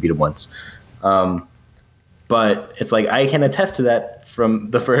Eichelman beat him once. But it's like I can attest to that from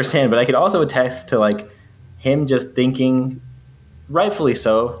the first hand, but I could also attest to like him just thinking, rightfully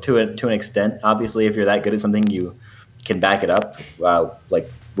so, to an extent. Obviously, if you're that good at something, you can back it up,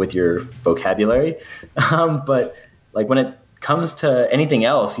 like with your vocabulary. But like when it comes to anything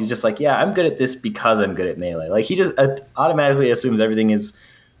else, he's just like, yeah, I'm good at this because I'm good at Melee. Like he just automatically assumes everything is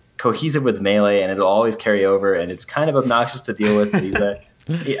cohesive with Melee and it'll always carry over, and it's kind of obnoxious to deal with. But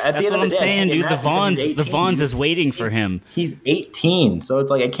that's what I'm saying, dude. The Vons is waiting for him. He's 18, so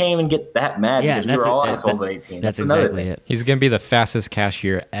it's like I can't even get that mad because we were all assholes at 18. That's exactly it. He's gonna be the fastest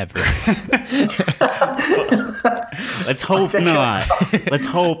cashier ever. Let's hope not. Let's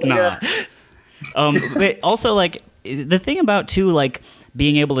hope not. But also, like, the thing about too, like,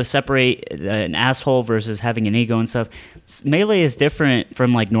 being able to separate an asshole versus having an ego and stuff, Melee is different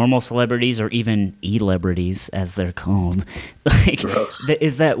from like normal celebrities or even e-lebrities as they're called. Like,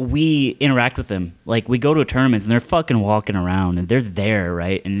 is that we interact with them. Like we go to tournaments and they're fucking walking around and they're there,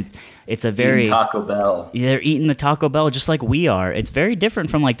 right? And it's a very eating Taco Bell. They're eating the Taco Bell just like we are. It's very different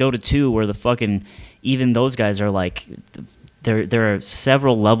from like Dota 2 where the fucking even those guys are like, there are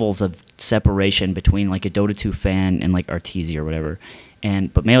several levels of separation between like a Dota 2 fan and like Arteezy or whatever.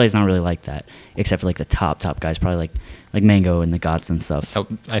 But Melee's not really like that, except for like the top guys, probably like Mango and the gods and stuff.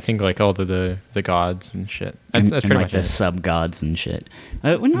 I think like all the gods and shit. That's and pretty like much the it. sub gods and shit.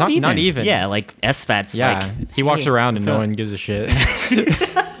 Not even. Yeah, like SFAT's. Yeah, like, he walks hey, around and no up? one gives a shit.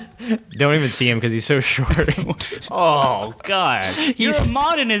 Don't even see him because he's so short. Oh God, you're a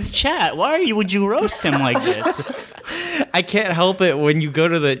mod in his chat. Would you roast him like this? I can't help it when you go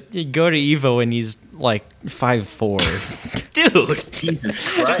to Evo and he's like 5'4". Dude, Jesus just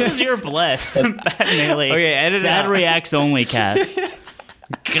Christ. because you're blessed. Bad Melee. Okay, edit it Sad out. reacts only cast.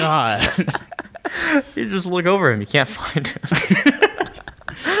 God. You just look over him, you can't find him.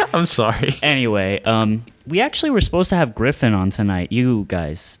 I'm sorry. Anyway, we actually were supposed to have Griffin on tonight. You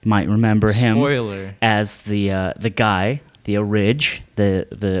guys might remember him Spoiler. as the guy, the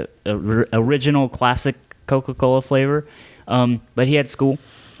original classic Coca-Cola flavor. But he had school,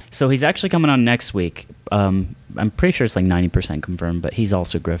 so he's actually coming on next week. I'm pretty sure it's like 90% confirmed, but he's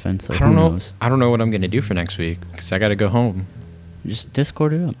also Griffin. So I don't who know. knows? I don't know what I'm gonna do for next week because I gotta go home. Just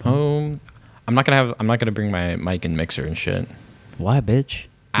Discord it up. I'm not gonna bring my mic and mixer and shit. Why, bitch?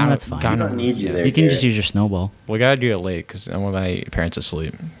 No, that's fine. I don't need you there. You can Garrett. just use your snowball. We gotta do it late because I want my parents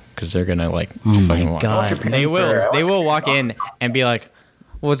asleep because they're gonna like Oh my fucking walk. God. They will walk in and be like,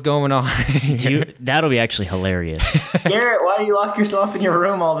 "What's going on?" That'll be actually hilarious. Garrett, why do you lock yourself in your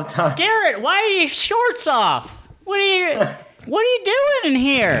room all the time? Garrett, why are your shorts off? What are you doing in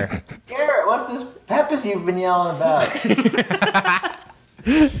here? Garrett, what's this Peppers you've been yelling about?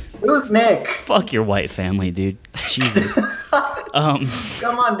 Who's Nick? Fuck your white family, dude. Jesus.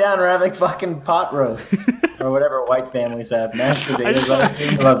 Come on down, we're having fucking pot roast. Or whatever white families have. Mashed potatoes.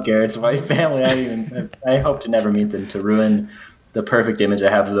 I love Garrett's white family. I hope to never meet them to ruin the perfect image I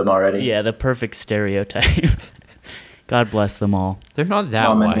have of them already. Yeah, the perfect stereotype. God bless them all. They're not that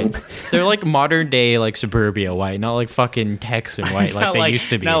white. They're like modern day like suburbia white, not like fucking Texan white like they used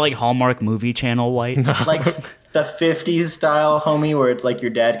to be. Not like Hallmark movie channel white. Like the 50s style, homie, where it's like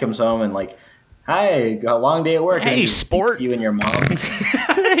your dad comes home and like, hi, got a long day at work. Hey, and he just sport. beats you and your mom.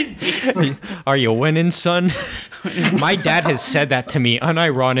 Are you winning, son? My dad has said that to me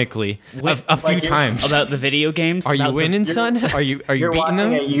unironically a few times. About the video games? Are you winning, son? Are you You're beating watching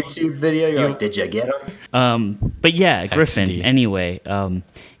them? a YouTube video. You're like, did you get him? But yeah, Griffin. XD. Anyway,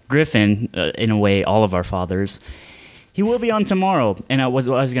 Griffin, in a way, all of our fathers. He will be on tomorrow, and I was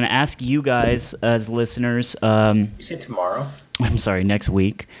going to ask you guys as listeners. You say tomorrow? I'm sorry, next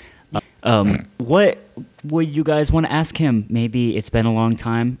week. What would you guys want to ask him? Maybe it's been a long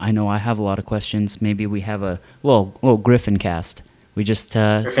time. I know I have a lot of questions. Maybe we have a little Griffin cast. We just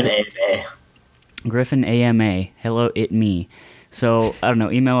Griffin AMA. Griffin AMA. Hello, it me. So I don't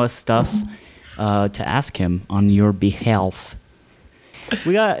know. Email us stuff to ask him on your behalf.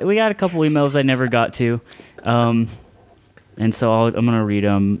 We got a couple emails I never got to, and so I'm gonna read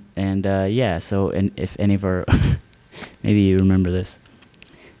them. And yeah. So and if any of our maybe you remember this.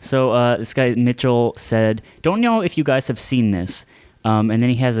 So this guy Mitchell said, "Don't know if you guys have seen this." And then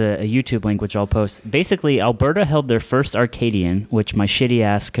he has a YouTube link, which I'll post. Basically, Alberta held their first Arcadian, which my shitty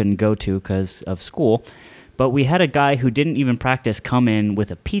ass couldn't go to because of school. But we had a guy who didn't even practice come in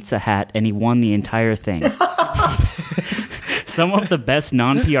with a pizza hat, and he won the entire thing. Some of the best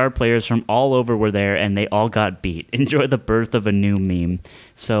non-PR players from all over were there, and they all got beat. Enjoy the birth of a new meme.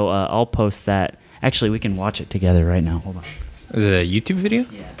 So I'll post that. Actually, we can watch it together right now. Hold on. Is it a YouTube video?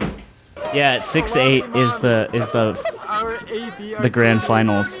 Yeah, at 6-8 is the grand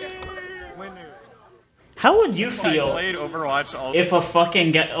finals. How would you feel if a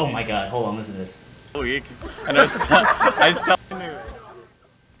fucking guy... Oh my god, hold on, listen to this. Week, and I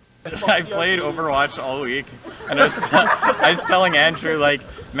played Overwatch all week, and I was telling Andrew, like,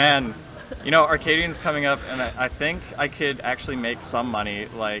 man, you know, Arcadian's coming up, and I think I could actually make some money.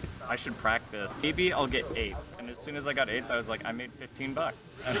 Like, I should practice. Maybe I'll get 8th. And as soon as I got 8th, I was like, I made $15.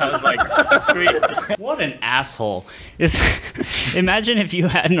 And I was like, sweet. What an asshole. Imagine if you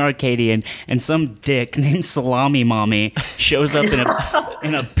had an Arcadian and some dick named Salami Mommy shows up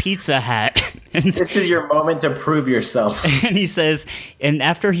in a pizza hat. And This is your moment to prove yourself. And he says, and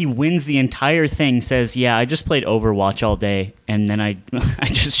after he wins the entire thing, says, yeah, I just played Overwatch all day, and then I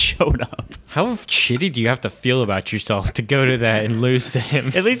just showed up. How shitty do you have to feel about yourself to go to that and lose to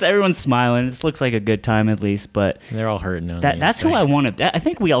him? At least everyone's smiling. This looks like a good time, at least. But They're all hurting. that's who I want to. I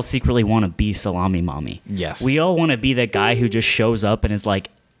think we all secretly want to be Salami Mommy. Yes. We all want to be that guy who just shows up and is like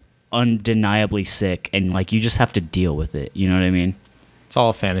undeniably sick, and like you just have to deal with it. You know what I mean? It's all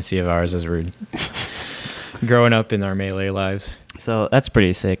a fantasy of ours as we're growing up in our melee lives. So that's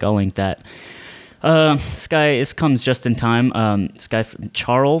pretty sick. I'll link that. This comes just in time. This guy from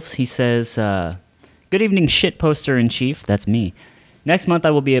Charles, he says, "Good evening, shit poster in chief." That's me. Next month, I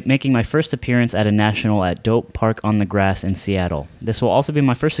will be making my first appearance at a national at Dope Park on the Grass in Seattle. This will also be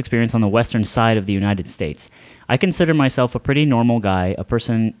my first experience on the western side of the United States. I consider myself a pretty normal guy, a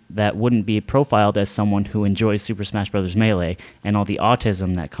person that wouldn't be profiled as someone who enjoys Super Smash Bros. Melee and all the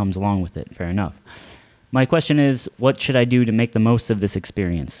autism that comes along with it. Fair enough. My question is, what should I do to make the most of this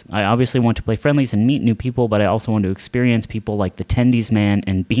experience? I obviously want to play friendlies and meet new people, but I also want to experience people like the Tendies Man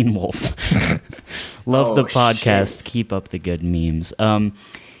and Beanwolf. Love the podcast. Shit. Keep up the good memes.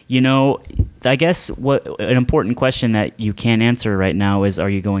 I guess an important question that you can't answer right now is, are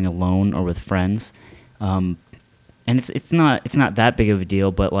you going alone or with friends? And it's not that big of a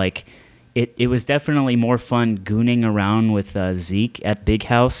deal, but like it was definitely more fun gooning around with Zeke at Big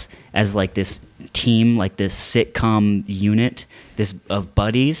House as like this team, like this sitcom unit, this of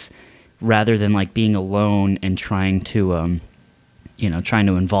buddies, rather than like being alone and trying to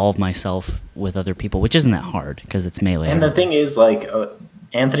involve myself with other people, which isn't that hard because it's Melee. And the thing is, like,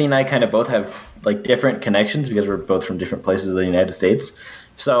 Anthony and I kind of both have like different connections because we're both from different places of the United States.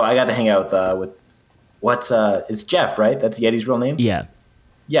 So I got to hang out with it's Jeff, right? That's Yeti's real name? Yeah.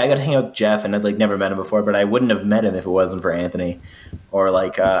 Yeah, I got to hang out with Jeff, and I'd like never met him before, but I wouldn't have met him if it wasn't for Anthony. Or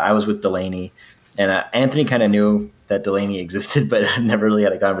like I was with Delaney, and Anthony kind of knew that Delaney existed, but never really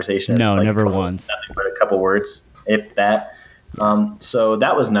had a conversation. No, like, never once. Nothing but a couple words, if that. So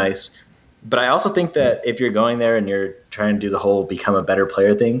that was nice. But I also think that if you're going there and you're trying to do the whole become a better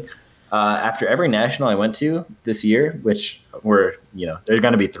player thing, after every national I went to this year, which were, there's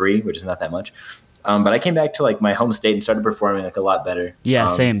going to be 3, which is not that much. But I came back to like my home state and started performing like a lot better.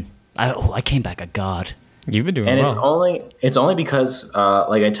 Yeah, same. I came back a god. You've been doing and well. It's only because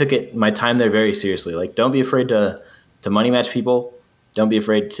like I took my time there very seriously. Like, don't be afraid to money match people. Don't be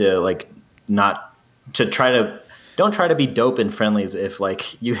afraid to don't try to be dope in friendlies if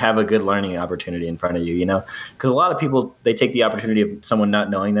like you have a good learning opportunity in front of you, because a lot of people, they take the opportunity of someone not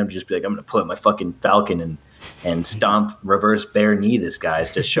knowing them to just be like, I'm going to pull out my fucking Falcon and stomp reverse bare knee this guy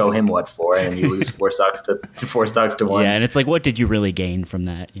to show him what for, and you lose 4 stocks to 1. Yeah, and it's like, what did you really gain from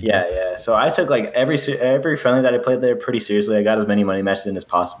that? Yeah. So I took like every friendly that I played there pretty seriously. I got as many money matches in as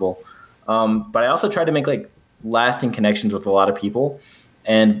possible, but I also tried to make like lasting connections with a lot of people.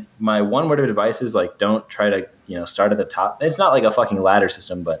 And my one word of advice is like, don't try to start at the top. It's not like a fucking ladder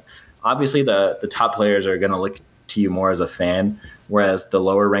system, but obviously the top players are going to look to you more as a fan, whereas the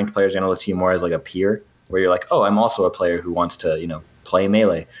lower ranked players are going to look to you more as like a peer, where you're like, oh, I'm also a player who wants to, play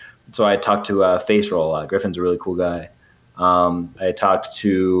Melee. So I talked to Face Roll a lot. Griffin's a really cool guy. I talked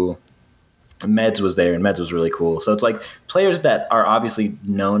to Meds was there, and Meds was really cool. So it's like players that are obviously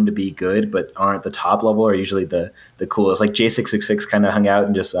known to be good, but aren't the top level are usually the coolest. Like J666 kind of hung out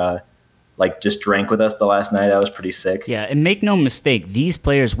and just drank with us the last night. That was pretty sick. Yeah, and make no mistake, these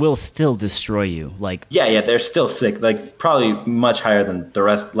players will still destroy you. Like, yeah, they're still sick. Like, probably much higher than the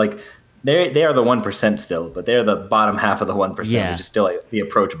rest. Like, they are the 1% still, but they're the bottom half of the 1%, which is still like the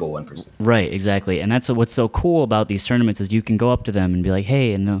approachable 1%. Right, exactly. And that's what's so cool about these tournaments is you can go up to them and be like,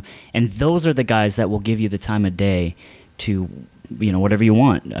 hey, and those are the guys that will give you the time of day to, whatever you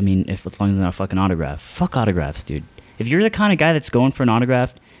want. I mean, as long as it's not a fucking autograph. Fuck autographs, dude. If you're the kind of guy that's going for an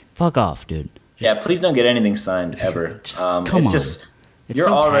autograph, fuck off, dude. Please don't get anything signed ever. Come on. It's so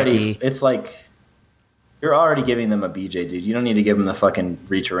already. Tacky. It's like you're already giving them a BJ, dude. You don't need to give them the fucking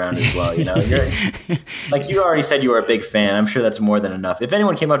reach around as well. You're, like, you already said you were a big fan. I'm sure that's more than enough. If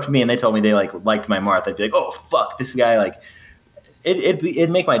anyone came up to me and they told me they liked my Marth, I'd be like, oh fuck, this guy, like,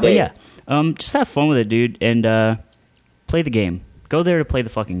 it'd make my day. But yeah, just have fun with it, dude, and play the game. Go there to play the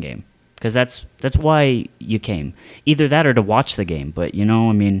fucking game, because that's why you came. Either that or to watch the game. But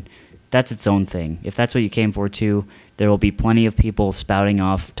that's its own thing. If that's what you came for too, there will be plenty of people spouting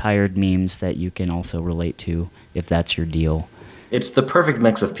off tired memes that you can also relate to if that's your deal. It's the perfect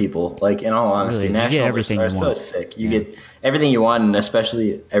mix of people. Like, in all honesty, really, nationals are so sick. You get everything you want, and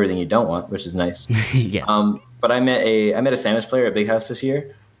especially everything you don't want, which is nice. Yes. But I met a Samus player at Big House this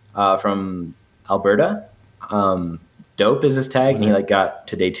year from Alberta. Dope is his tag, and he got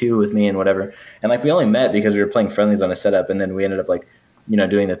to day 2 with me and whatever. And we only met because we were playing friendlies on a setup, and then we ended up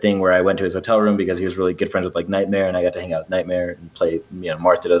doing the thing where I went to his hotel room because he was really good friends with Nightmare, and I got to hang out with Nightmare and play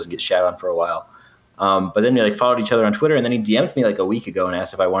Martidos and get shat on for a while. But then we followed each other on Twitter, and then he DM'd me a week ago and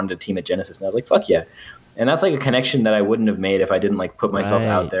asked if I wanted to team at Genesis, and I was like, fuck yeah. And that's a connection that I wouldn't have made if I didn't put myself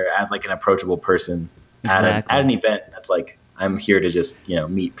out there as an approachable person at an event. That's I'm here to just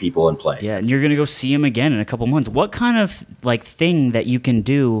meet people and play. Yeah, and you're gonna go see him again in a couple months. What kind of thing that you can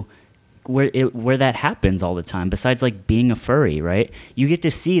do where that happens all the time. Besides like being a furry, right? You get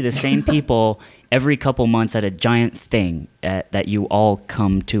to see the same people every couple months at a giant thing that you all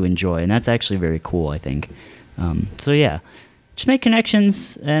come to enjoy, and that's actually very cool, I think. So yeah, just make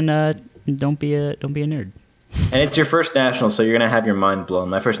connections and don't be a nerd. And it's your first national, so you're gonna have your mind blown.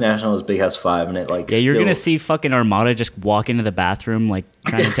 My first national was Big House 5, and it you're gonna see fucking Armada just walk into the bathroom like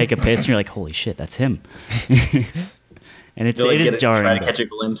trying to take a piss, and you're like, holy shit, that's him. And it is jarring. Try to catch a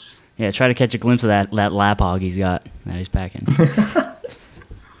glimpse. Yeah, try to catch a glimpse of that lap hog he's got that he's packing.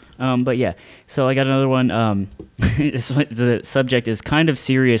 But yeah, so I got another one. The subject is kind of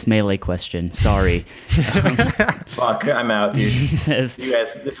serious melee question. Sorry. Fuck, I'm out, dude. He says, "You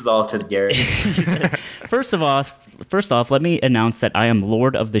guys, this is all to Garrett." First off, let me announce that I am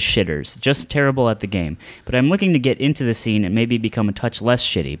Lord of the Shitters, just terrible at the game. But I'm looking to get into the scene and maybe become a touch less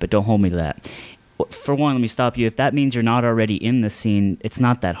shitty, but don't hold me to that. For one, let me stop you. If that means you're not already in the scene, it's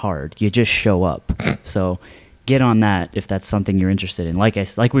not that hard. You just show up. So get on that if that's something you're interested in. Like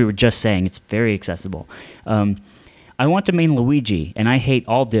we were just saying, it's very accessible. I want to main Luigi, and I hate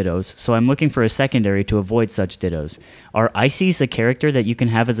all dittos, so I'm looking for a secondary to avoid such dittos. Are Ices a character that you can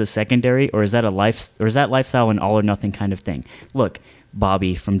have as a secondary, or is that lifestyle an all or nothing kind of thing? Look,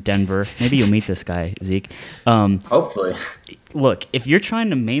 Bobby from Denver. Maybe you'll meet this guy, Zeke. Hopefully. Look, if you're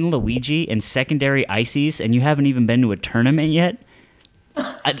trying to main Luigi and secondary Ices and you haven't even been to a tournament yet,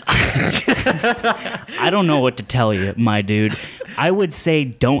 I don't know what to tell you, my dude. I would say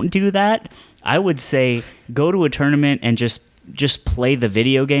don't do that. I would say go to a tournament and just play the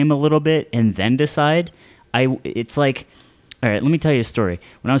video game a little bit and then decide. It's like, all right, let me tell you a story.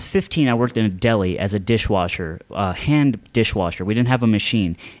 When I was 15, I worked in a deli as a dishwasher, hand dishwasher. We didn't have a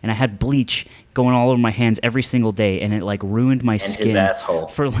machine, and I had bleach going all over my hands every single day, and it like ruined my skin. His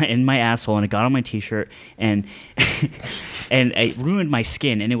asshole. In my asshole, and it got on my t-shirt, and and it ruined my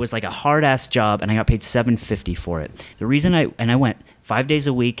skin, and it was like a hard ass job, and I got paid $7.50 for it. The reason I went 5 days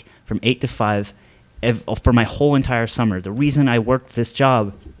a week from 8 to 5 for my whole entire summer. The reason I worked this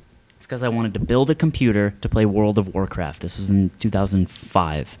job is because I wanted to build a computer to play World of Warcraft. This was in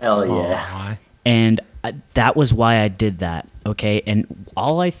 2005. Hell yeah. And that was why I did that, okay? And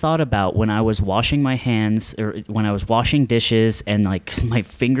all I thought about when I was washing my hands, or when I was washing dishes, and like my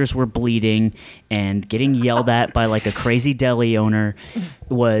fingers were bleeding and getting yelled at by like a crazy deli owner,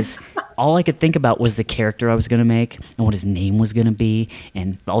 was all I could think about was the character I was going to make and what his name was going to be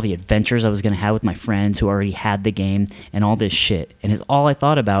and all the adventures I was going to have with my friends who already had the game and all this shit. And it's all I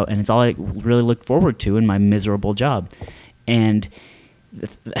thought about, and it's all I really looked forward to in my miserable job. And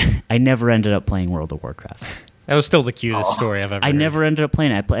I never ended up playing World of Warcraft. That was still the cutest story I've ever heard. never ended up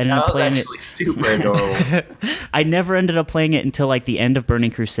playing it. I ended up playing actually super adorable. I never ended up playing it until like the end of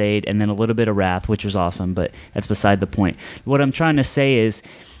Burning Crusade and then a little bit of Wrath, which was awesome, but that's beside the point. What I'm trying to say is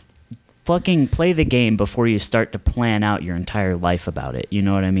fucking play the game before you start to plan out your entire life about it. You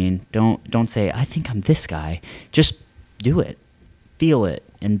know what I mean? Don't say, I think I'm this guy. Just do it. Feel it,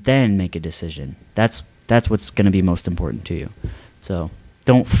 and then make a decision. That's what's going to be most important to you. So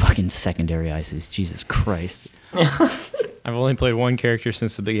don't fucking secondary Ices. Jesus Christ. I've only played one character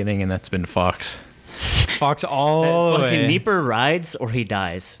since the beginning, and that's been Fox. Fox all the way. Fucking Meeper rides or he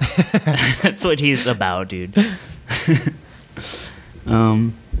dies. That's what he's about, dude.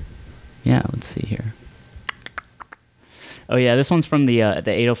 Yeah, let's see here. Oh yeah, this one's from the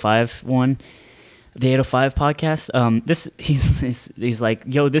 805 one. The 805 podcast. He's like,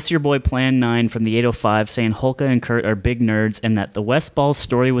 yo, this is your boy Plan 9 from the 805 saying Hulka and Kurt are big nerds and that the West Ball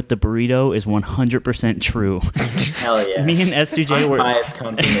story with the burrito is 100% true. Hell yeah. Me and S2J were biased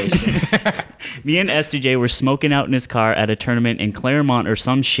confirmation. Me and S2J were smoking out in his car at a tournament in Claremont or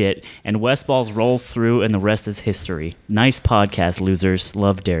some shit, and West Balls rolls through and the rest is history. Nice podcast, losers.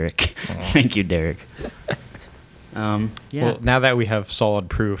 Love, Derek. Thank you, Derek. Yeah. Well, now that we have solid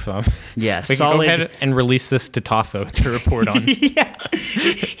proof, yeah, we can go ahead and release this to Tafo to report on. Yeah,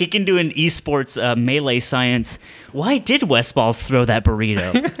 he can do an esports melee science. Why did West Balls throw that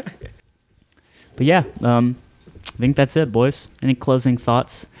burrito? But yeah, I think that's it, boys. Any closing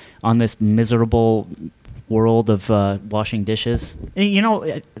thoughts on this miserable world of washing dishes? You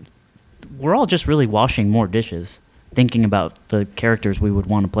know, we're all just really washing more dishes, thinking about the characters we would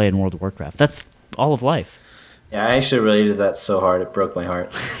want to play in World of Warcraft. That's all of life. Yeah, I actually related that so hard. It broke my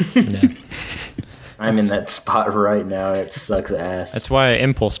heart. Yeah. I'm in that spot right now, and it sucks ass. That's why I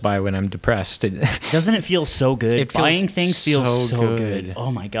impulse buy when I'm depressed. Doesn't it feel so good? Buying things feels so good. Oh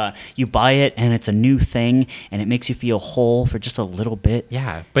my God. You buy it, and it's a new thing, and it makes you feel whole for just a little bit.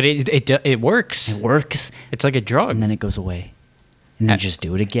 Yeah, but it works. It works. It's like a drug. And then it goes away. And then just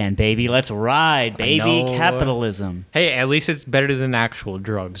do it again, baby. Let's ride, baby. Capitalism. Hey, at least it's better than actual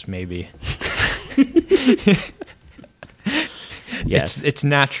drugs, maybe. Yes. It's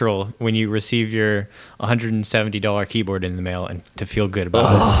natural when you receive your $170 keyboard in the mail and to feel good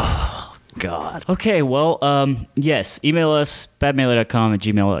about it. God. Okay, well, yes, email us,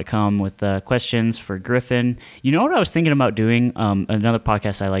 badmailer.com@gmail.com with questions for Griffin. You know what I was thinking about doing? Another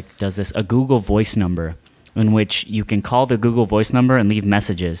podcast I like does this, a Google Voice number, in which you can call the Google Voice number and leave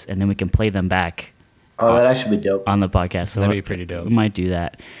messages, and then we can play them back. Oh, that actually be dope. On the podcast. So that'd be pretty dope. We might do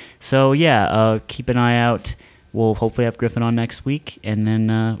that. So, yeah, keep an eye out. We'll hopefully have Griffin on next week, and then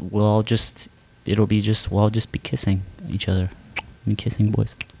we'll all just be kissing each other. And kissing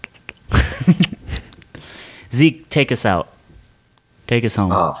boys. Zeke, take us out. Take us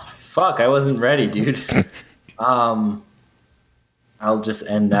home. Oh, fuck. I wasn't ready, dude. I'll just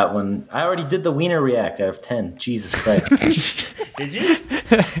end that one. I already did the wiener react out of 10. Jesus Christ. Did you?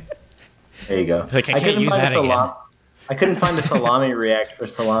 There you go. Like, I can't use that again. I couldn't find a salami react for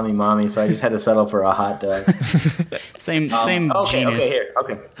Salami Mommy, so I just had to settle for a hot dog. Same okay, genus. Okay, here.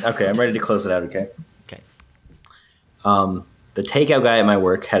 Okay, I'm ready to close it out, okay? Okay. The takeout guy at my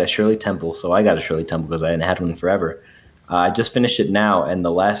work had a Shirley Temple, so I got a Shirley Temple because I hadn't had one forever. I just finished it now, and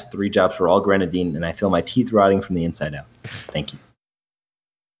the last 3 drops were all grenadine, and I feel my teeth rotting from the inside out. Thank you.